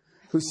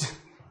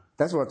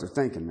 That's what they're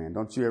thinking, man.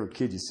 Don't you ever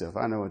kid yourself.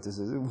 I know what this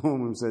is. A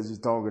woman says she's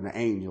talking to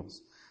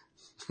angels.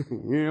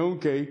 Yeah,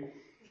 okay.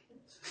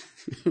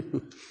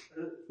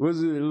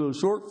 Was it a little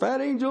short,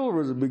 fat angel or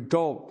was it a big,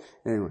 tall?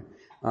 Anyway.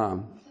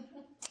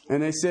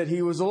 And they said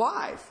he was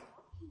alive.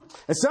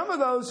 And some of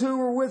those who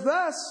were with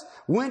us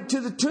went to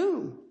the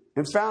tomb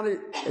and found it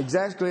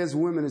exactly as the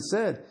women had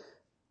said.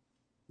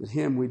 But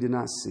him we did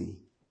not see.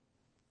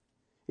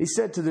 He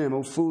said to them,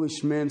 O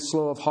foolish men,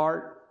 slow of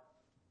heart,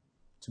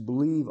 to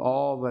believe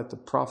all that the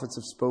prophets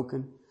have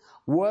spoken.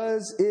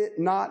 Was it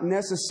not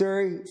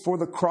necessary for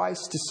the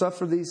Christ to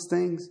suffer these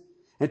things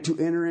and to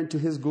enter into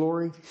his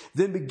glory?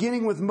 Then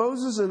beginning with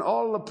Moses and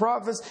all of the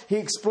prophets, he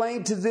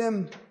explained to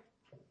them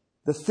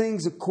the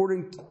things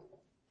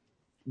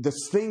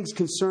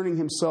concerning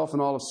himself in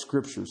all of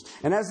scriptures.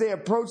 And as they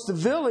approached the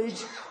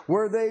village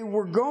where they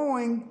were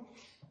going,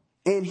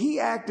 and he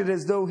acted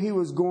as though he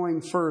was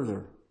going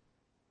further.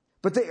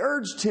 But they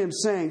urged him,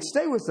 saying,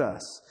 stay with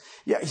us.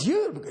 Yeah,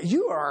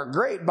 you are a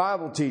great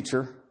Bible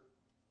teacher.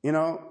 You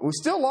know, we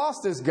still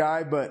lost this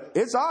guy, but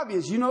it's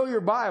obvious you know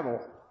your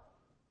Bible.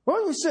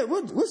 We'll sit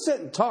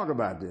and talk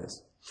about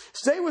this.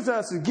 Stay with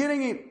us. And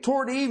getting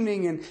toward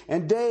evening,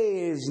 and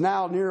day is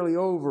now nearly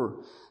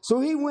over. So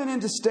he went in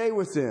to stay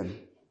with them.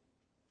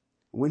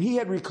 When he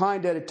had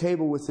reclined at a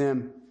table with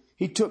them,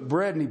 he took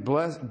bread and he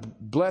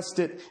blessed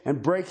it,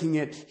 and breaking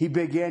it, he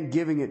began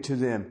giving it to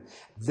them.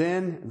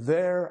 Then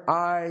their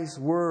eyes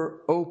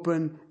were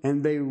open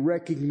and they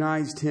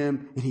recognized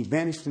him, and he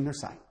vanished from their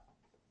sight.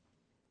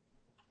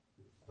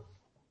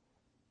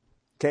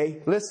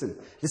 Okay, listen.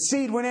 The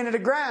seed went into the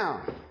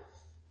ground.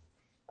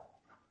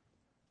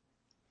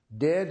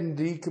 Dead and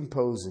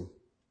decomposing.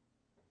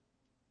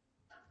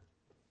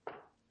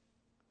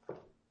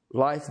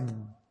 Life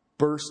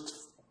burst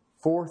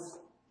forth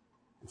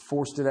and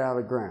forced it out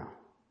of the ground.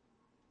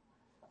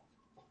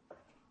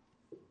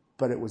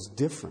 But it was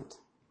different.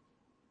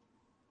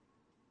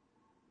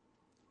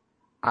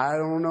 I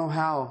don't know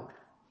how.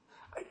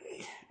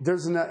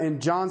 In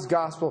John's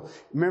gospel,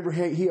 remember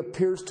he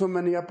appears to him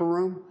in the upper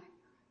room?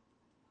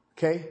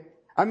 Okay?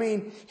 I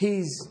mean,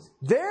 he's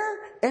there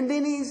and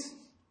then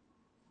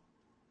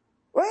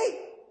wait,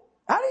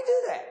 how did he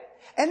do that?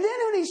 And then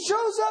when he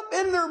shows up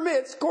in their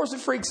midst, of course it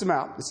freaks them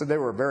out. They said they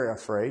were very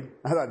afraid.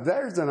 I thought,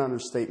 there's an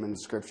understatement in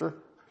Scripture.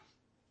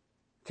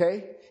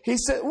 Okay? He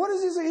said, what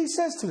does he say? He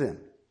says to them,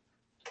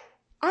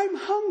 I'm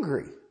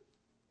hungry.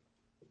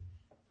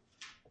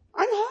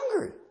 I'm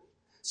hungry.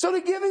 So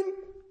they give him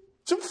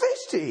some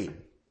fish to eat.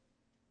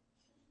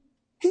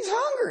 He's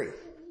hungry.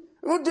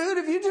 Well, dude,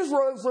 if you just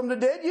rose from the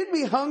dead, you'd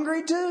be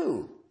hungry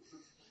too.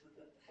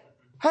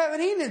 I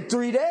haven't eaten in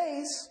 3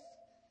 days.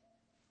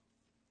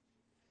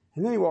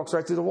 And then he walks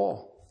right through the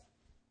wall.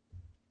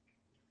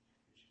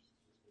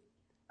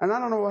 And I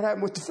don't know what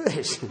happened with the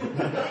fish.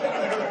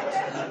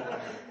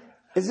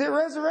 Is it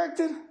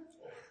resurrected?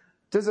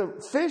 Does a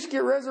fish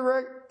get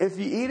resurrected if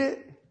you eat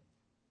it?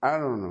 I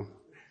don't know.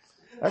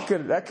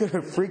 That could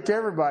have freaked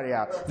everybody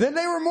out. Then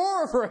they were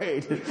more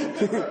afraid.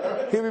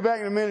 He'll be back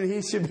in a minute.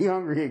 He should be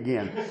hungry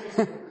again.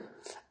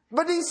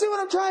 But do you see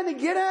what I'm trying to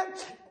get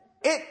at?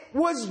 It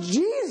was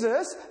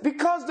Jesus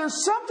because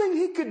there's something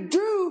he could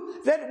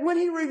do that when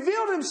he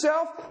revealed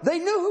himself, they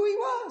knew who he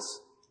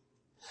was.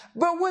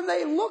 But when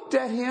they looked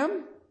at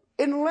him,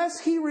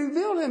 unless he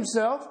revealed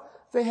himself,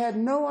 they had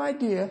no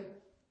idea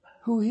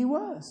who he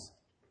was.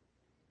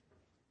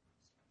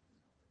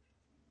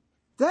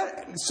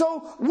 So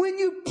when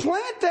you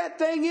plant that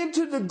thing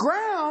into the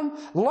ground,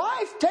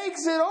 life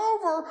takes it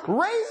over,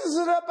 raises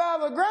it up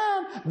out of the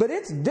ground, but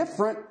it's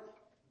different,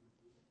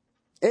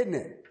 isn't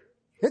it?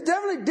 It's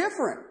definitely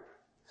different.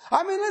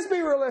 I mean, let's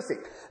be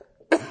realistic.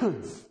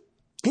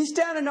 He's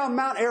standing on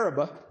Mount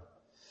Araba,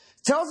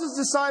 tells his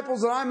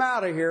disciples that I'm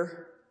out of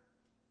here.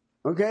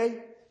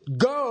 Okay?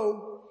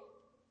 Go,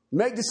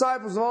 make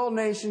disciples of all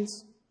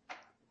nations.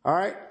 All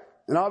right?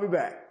 And I'll be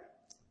back.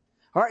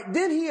 All right,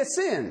 then he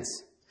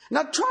ascends.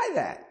 Now try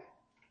that.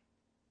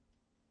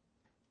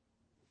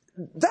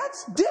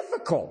 That's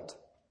difficult.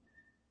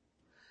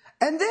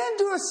 And then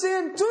to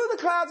ascend through the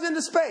clouds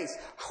into space.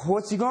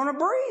 What's he going to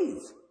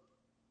breathe?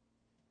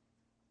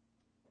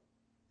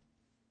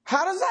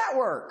 How does that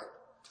work?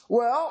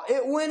 Well,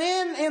 it went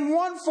in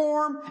one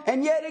form,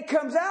 and yet it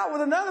comes out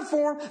with another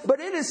form, but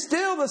it is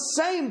still the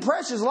same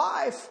precious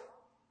life.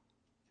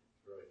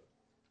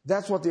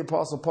 That's what the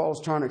Apostle Paul is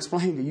trying to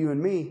explain to you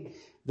and me,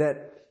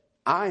 that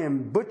I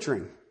am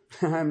butchering.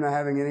 I'm not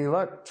having any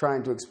luck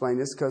trying to explain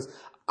this, because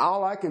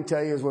all I can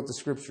tell you is what the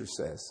Scripture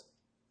says.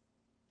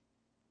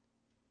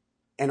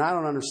 And I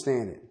don't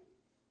understand it.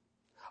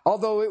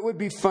 Although it would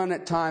be fun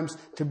at times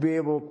to be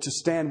able to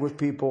stand with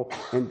people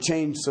and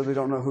change so they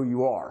don't know who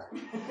you are.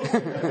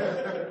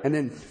 And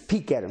then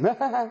peek at them.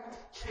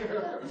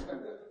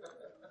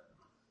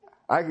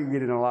 I could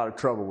get in a lot of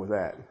trouble with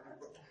that.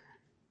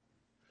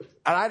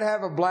 And I'd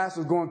have a blast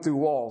with going through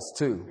walls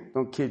too.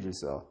 Don't kid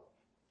yourself.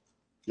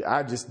 Yeah,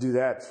 I'd just do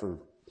that for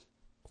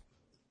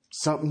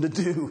something to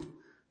do.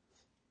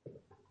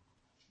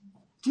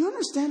 Do you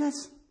understand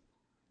this?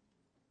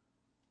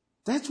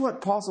 That's what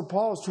Apostle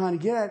Paul is trying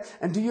to get at.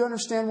 And do you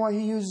understand why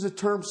he uses the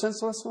term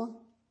senseless one?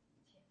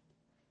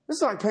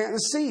 It's like planting a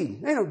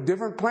seed. Ain't no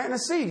different planting a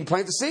seed. You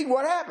plant the seed,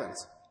 what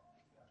happens?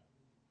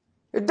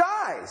 It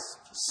dies.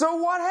 So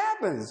what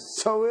happens?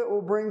 So it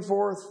will bring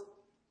forth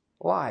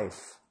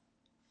life.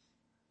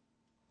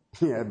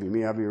 Yeah, that'd be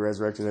me. I'd be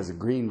resurrected as a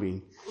green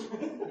bean.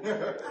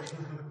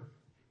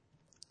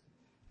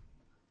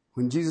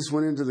 When Jesus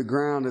went into the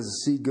ground, as a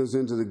seed goes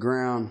into the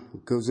ground,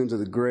 it goes into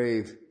the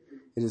grave,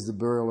 it is the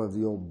burial of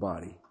the old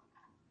body.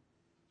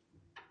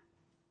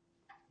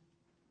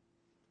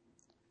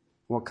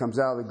 What comes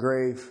out of the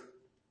grave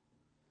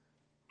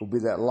will be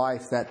that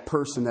life, that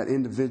person, that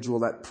individual,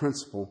 that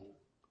principle.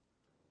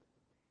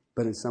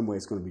 But in some way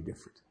it's going to be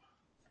different.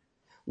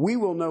 We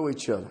will know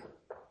each other.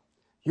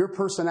 Your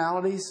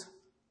personalities,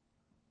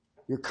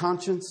 your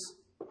conscience,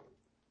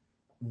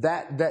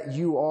 that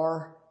you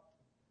are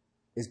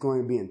is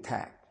going to be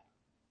intact.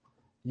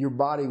 Your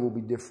body will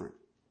be different.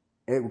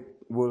 It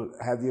will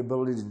have the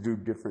ability to do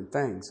different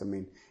things. I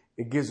mean,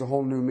 it gives a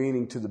whole new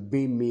meaning to the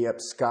beam me up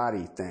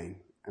Scotty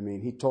thing. I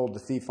mean, he told the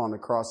thief on the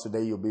cross,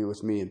 today you'll be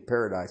with me in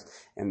paradise.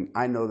 And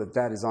I know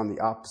that is on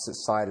the opposite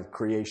side of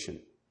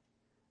creation.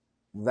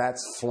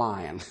 That's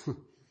flying.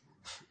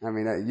 I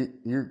mean,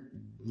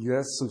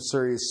 that's some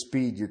serious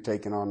speed you're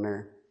taking on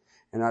there.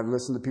 And I've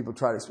listened to people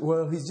try to say,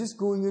 well, he's just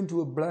going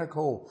into a black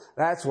hole.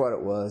 That's what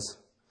it was.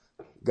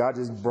 God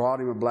just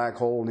brought him a black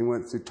hole and he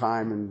went through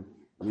time and,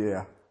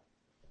 yeah.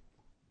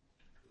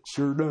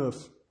 Sure enough.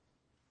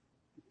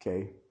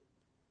 Okay.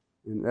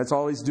 And that's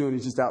all he's doing.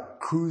 He's just out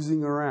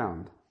cruising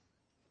around.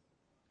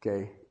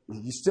 Okay.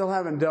 You still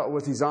haven't dealt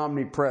with he's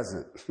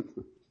omnipresent.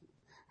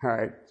 All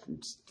right.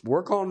 Just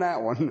work on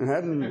that one.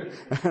 That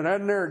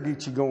never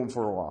get you going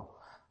for a while.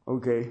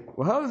 Okay.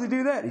 Well, how does he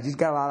do that? He just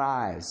got a lot of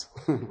eyes.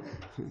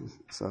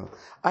 So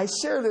I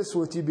share this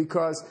with you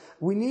because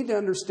we need to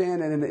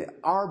understand that in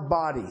our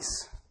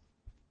bodies,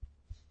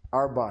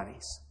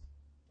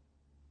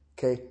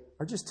 okay,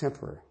 are just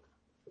temporary.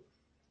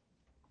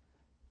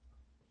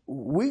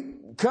 We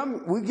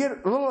get a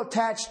little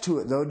attached to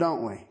it though,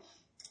 don't we?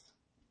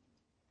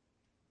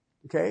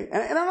 Okay?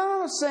 And I'm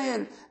not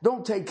saying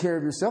don't take care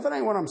of yourself. It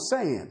ain't what I'm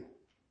saying.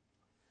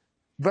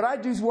 But I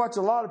do watch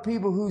a lot of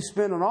people who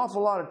spend an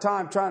awful lot of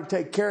time trying to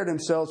take care of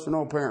themselves for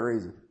no apparent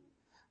reason.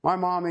 My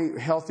mom ate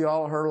healthy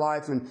all of her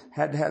life and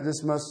had to have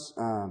this much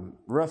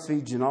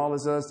roughage and all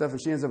this other stuff,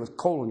 and she ends up with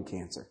colon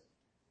cancer.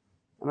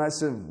 And I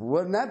said,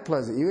 wasn't that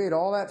pleasant? You ate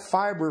all that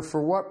fiber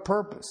for what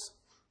purpose?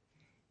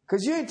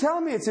 Because you ain't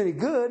telling me it's any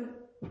good.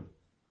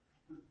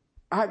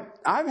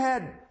 I've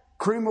had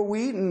cream of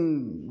wheat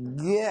and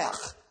yeah,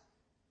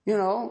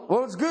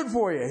 well, it's good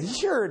for you.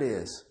 Sure it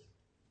is.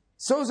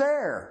 So's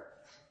air.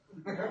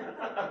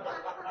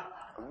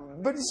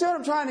 But you see what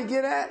I'm trying to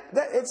get at?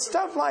 It's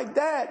stuff like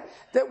that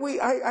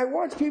I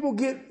watch people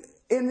get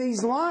in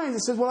these lines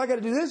that says, well, I got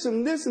to do this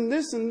and this and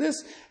this and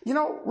this.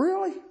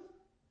 Really?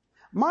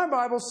 My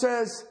Bible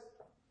says,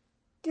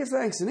 give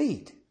thanks and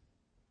eat.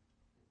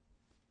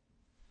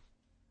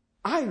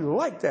 I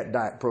like that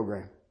diet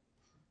program.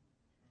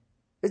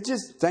 It's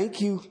just,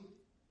 thank you.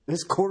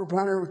 This quarter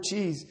pounder with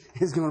cheese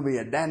is going to be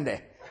a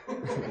dandy.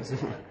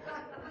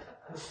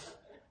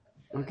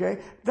 Okay?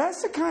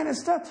 That's the kind of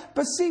stuff.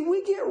 But see,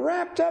 we get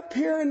wrapped up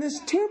here in this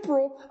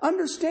temporal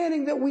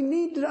understanding that we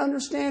need to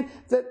understand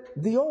that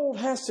the old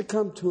has to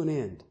come to an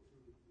end.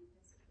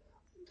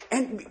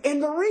 And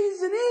the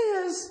reason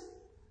is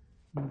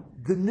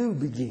the new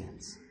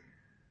begins.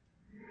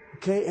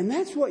 Okay? And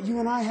that's what you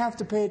and I have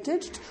to pay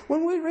attention to.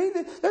 When we read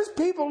this, there's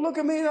people look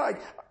at me like,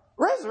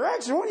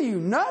 resurrection, what are you,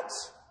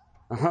 nuts?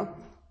 Uh-huh.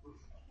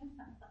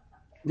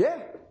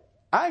 Yeah.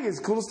 I think it's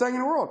the coolest thing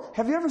in the world.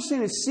 Have you ever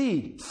seen a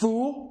seed,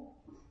 fool?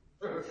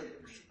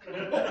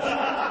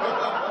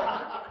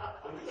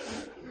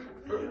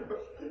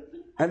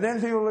 And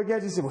then people look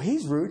at you and say, well,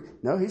 he's rude.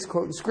 No, he's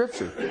quoting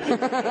Scripture.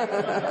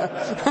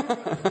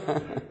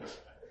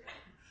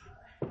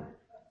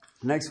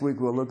 Next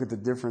week, we'll look at the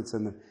difference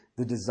in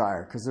the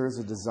desire, because there is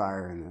a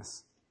desire in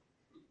this.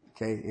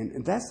 Okay,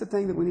 and that's the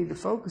thing that we need to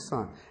focus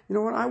on.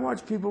 When I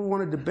watch people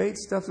want to debate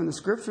stuff in the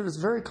Scripture, it's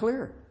very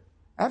clear.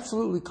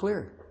 Absolutely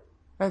clear.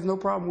 I have no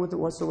problem with it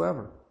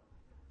whatsoever.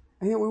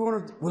 And we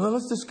want to, well,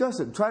 let's discuss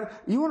it.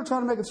 You want to try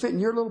to make it fit in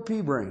your little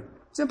pea brain.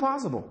 It's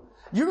impossible.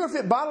 You're going to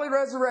fit bodily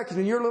resurrection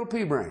in your little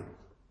pea brain.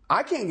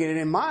 I can't get it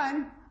in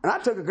mine. And I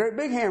took a great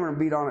big hammer and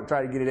beat on it,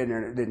 tried to get it in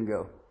there, and it didn't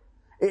go.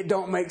 It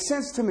don't make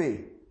sense to me.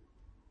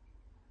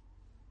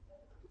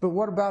 But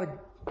what about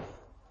a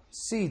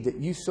seed that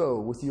you sow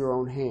with your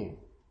own hand?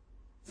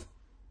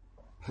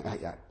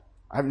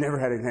 I've never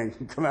had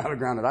anything come out of the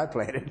ground that I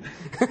planted.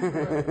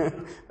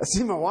 I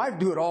see my wife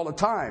do it all the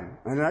time.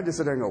 And I just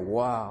sit there and go,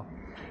 wow.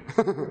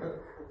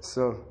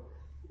 So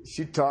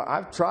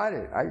I've tried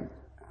it.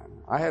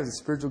 I have the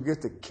spiritual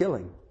gift of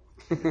killing.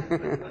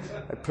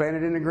 I plant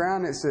it in the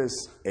ground and it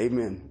says,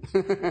 amen.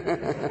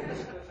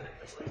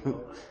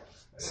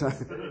 So,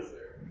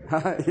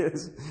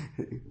 yes,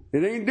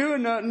 it ain't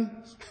doing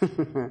nothing.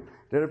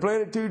 Did I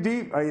plant it too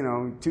deep?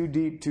 Too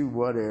deep, too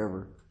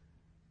whatever.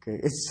 Okay,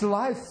 its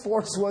life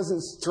force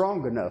wasn't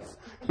strong enough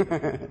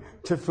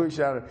to push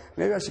out.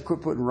 Maybe I should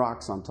quit putting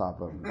rocks on top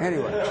of them.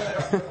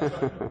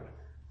 Anyway,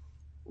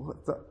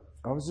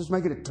 I was just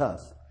making it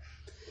tough.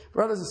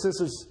 Brothers and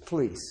sisters,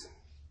 please.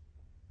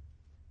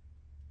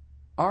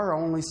 Our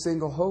only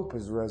single hope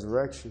is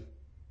resurrection.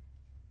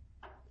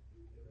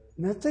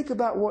 Now think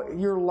about what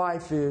your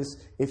life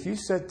is if you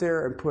sit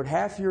there and put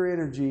half your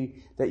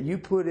energy that you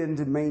put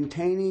into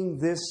maintaining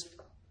this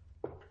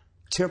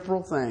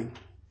temporal thing.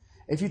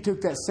 If you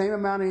took that same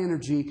amount of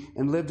energy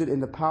and lived it in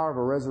the power of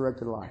a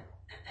resurrected life,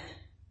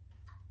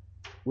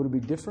 would it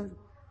be different?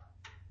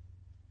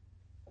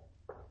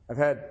 I've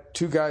had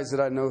 2 guys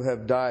that I know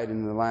have died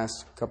in the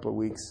last couple of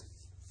weeks.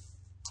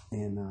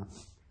 And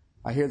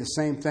I hear the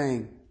same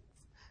thing.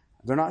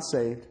 They're not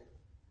saved.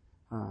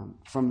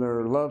 From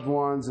their loved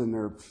ones and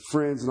their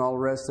friends and all the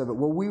rest of it.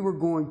 Well, we were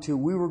going to,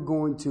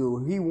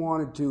 he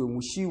wanted to,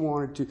 and she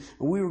wanted to,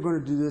 and we were going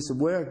to do this, and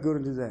we're going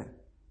to do that.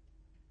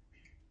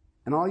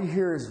 And all you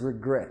hear is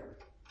regret.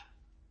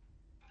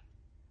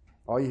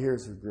 All you hear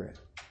is regret.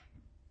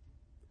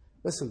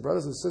 Listen,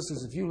 brothers and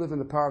sisters, if you live in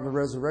the power of the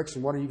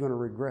resurrection, what are you going to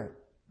regret?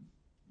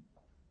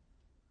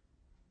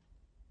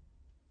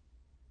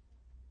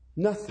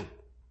 Nothing.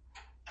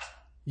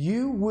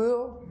 You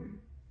will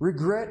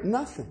regret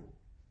nothing.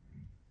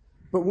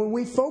 But when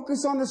we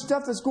focus on the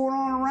stuff that's going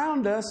on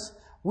around us,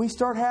 we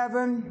start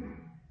having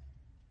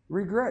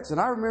regrets.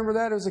 And I remember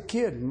that as a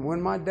kid when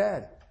my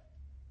dad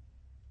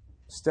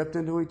stepped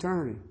into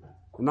eternity.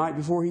 The night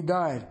before he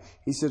died,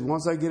 he said,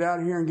 once I get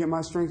out of here and get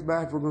my strength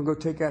back, we're going to go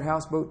take that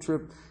houseboat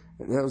trip.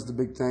 That was the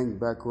big thing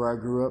back where I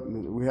grew up.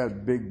 And we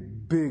had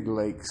big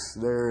lakes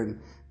there. And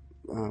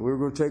we were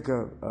going to take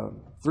a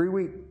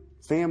 3-week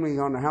family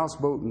on the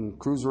houseboat and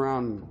cruise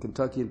around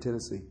Kentucky and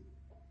Tennessee.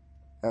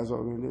 That's what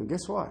we were going to do. And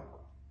guess what?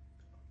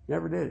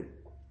 Never did it.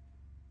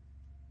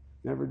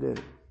 Never did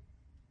it.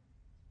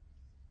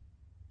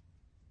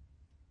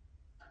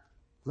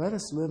 Let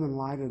us live in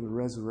light of the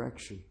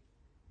resurrection.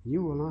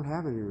 You will not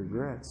have any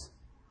regrets.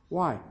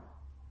 Why?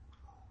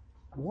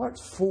 What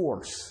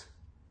force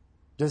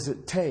does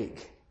it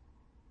take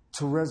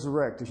to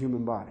resurrect a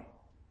human body?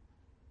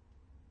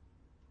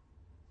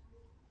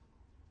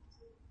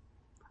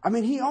 I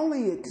mean, he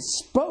only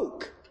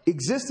spoke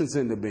existence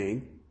into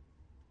being.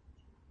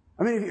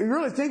 I mean, if you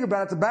really think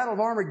about it, the Battle of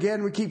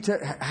Armageddon, we keep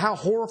how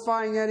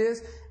horrifying that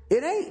is.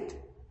 It ain't.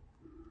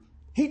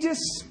 He just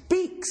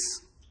speaks.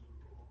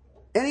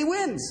 And he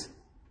wins.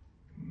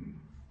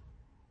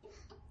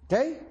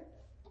 Okay?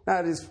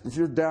 Now, if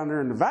you're down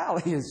there in the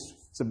valley,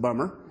 it's a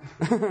bummer.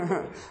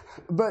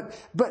 but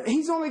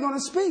he's only going to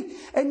speak.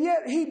 And yet,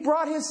 he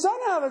brought his son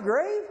out of the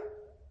grave.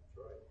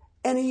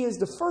 And he is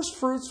the first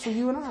fruits for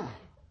you and I.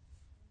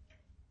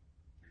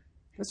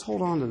 Let's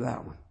hold on to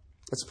that one.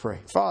 Let's pray.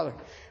 Father,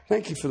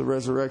 thank you for the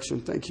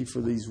resurrection. Thank you for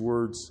these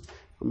words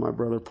from my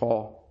brother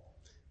Paul.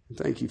 And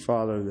thank you,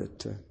 Father,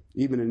 that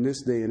even in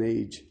this day and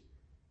age,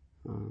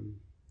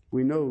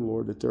 we know,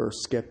 Lord, that there are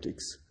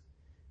skeptics.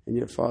 And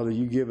yet, Father,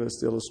 you give us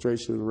the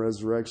illustration of the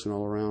resurrection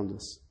all around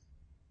us.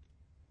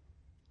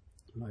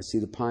 I see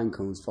the pine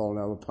cones falling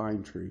out of a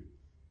pine tree.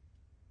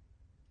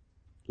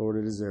 Lord,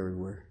 it is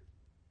everywhere.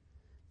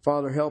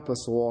 Father, help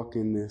us to walk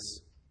in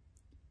this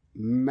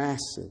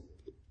massive,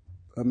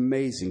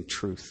 amazing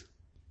truth.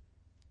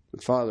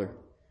 And Father,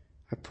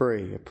 I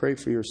pray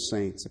for your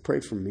saints. I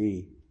pray for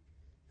me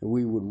that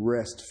we would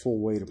rest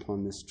full weight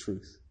upon this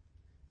truth.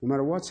 No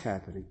matter what's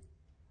happening,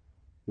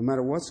 no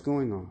matter what's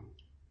going on.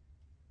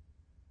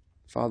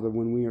 Father,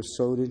 when we are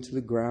sowed into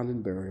the ground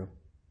and burial,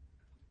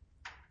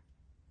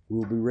 we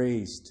will be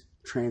raised,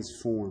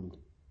 transformed,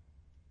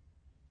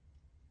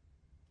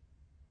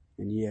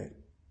 and yet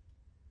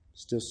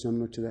still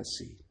similar to that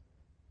seed.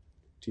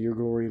 To your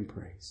glory and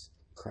praise.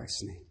 In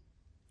Christ's name,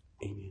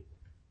 amen.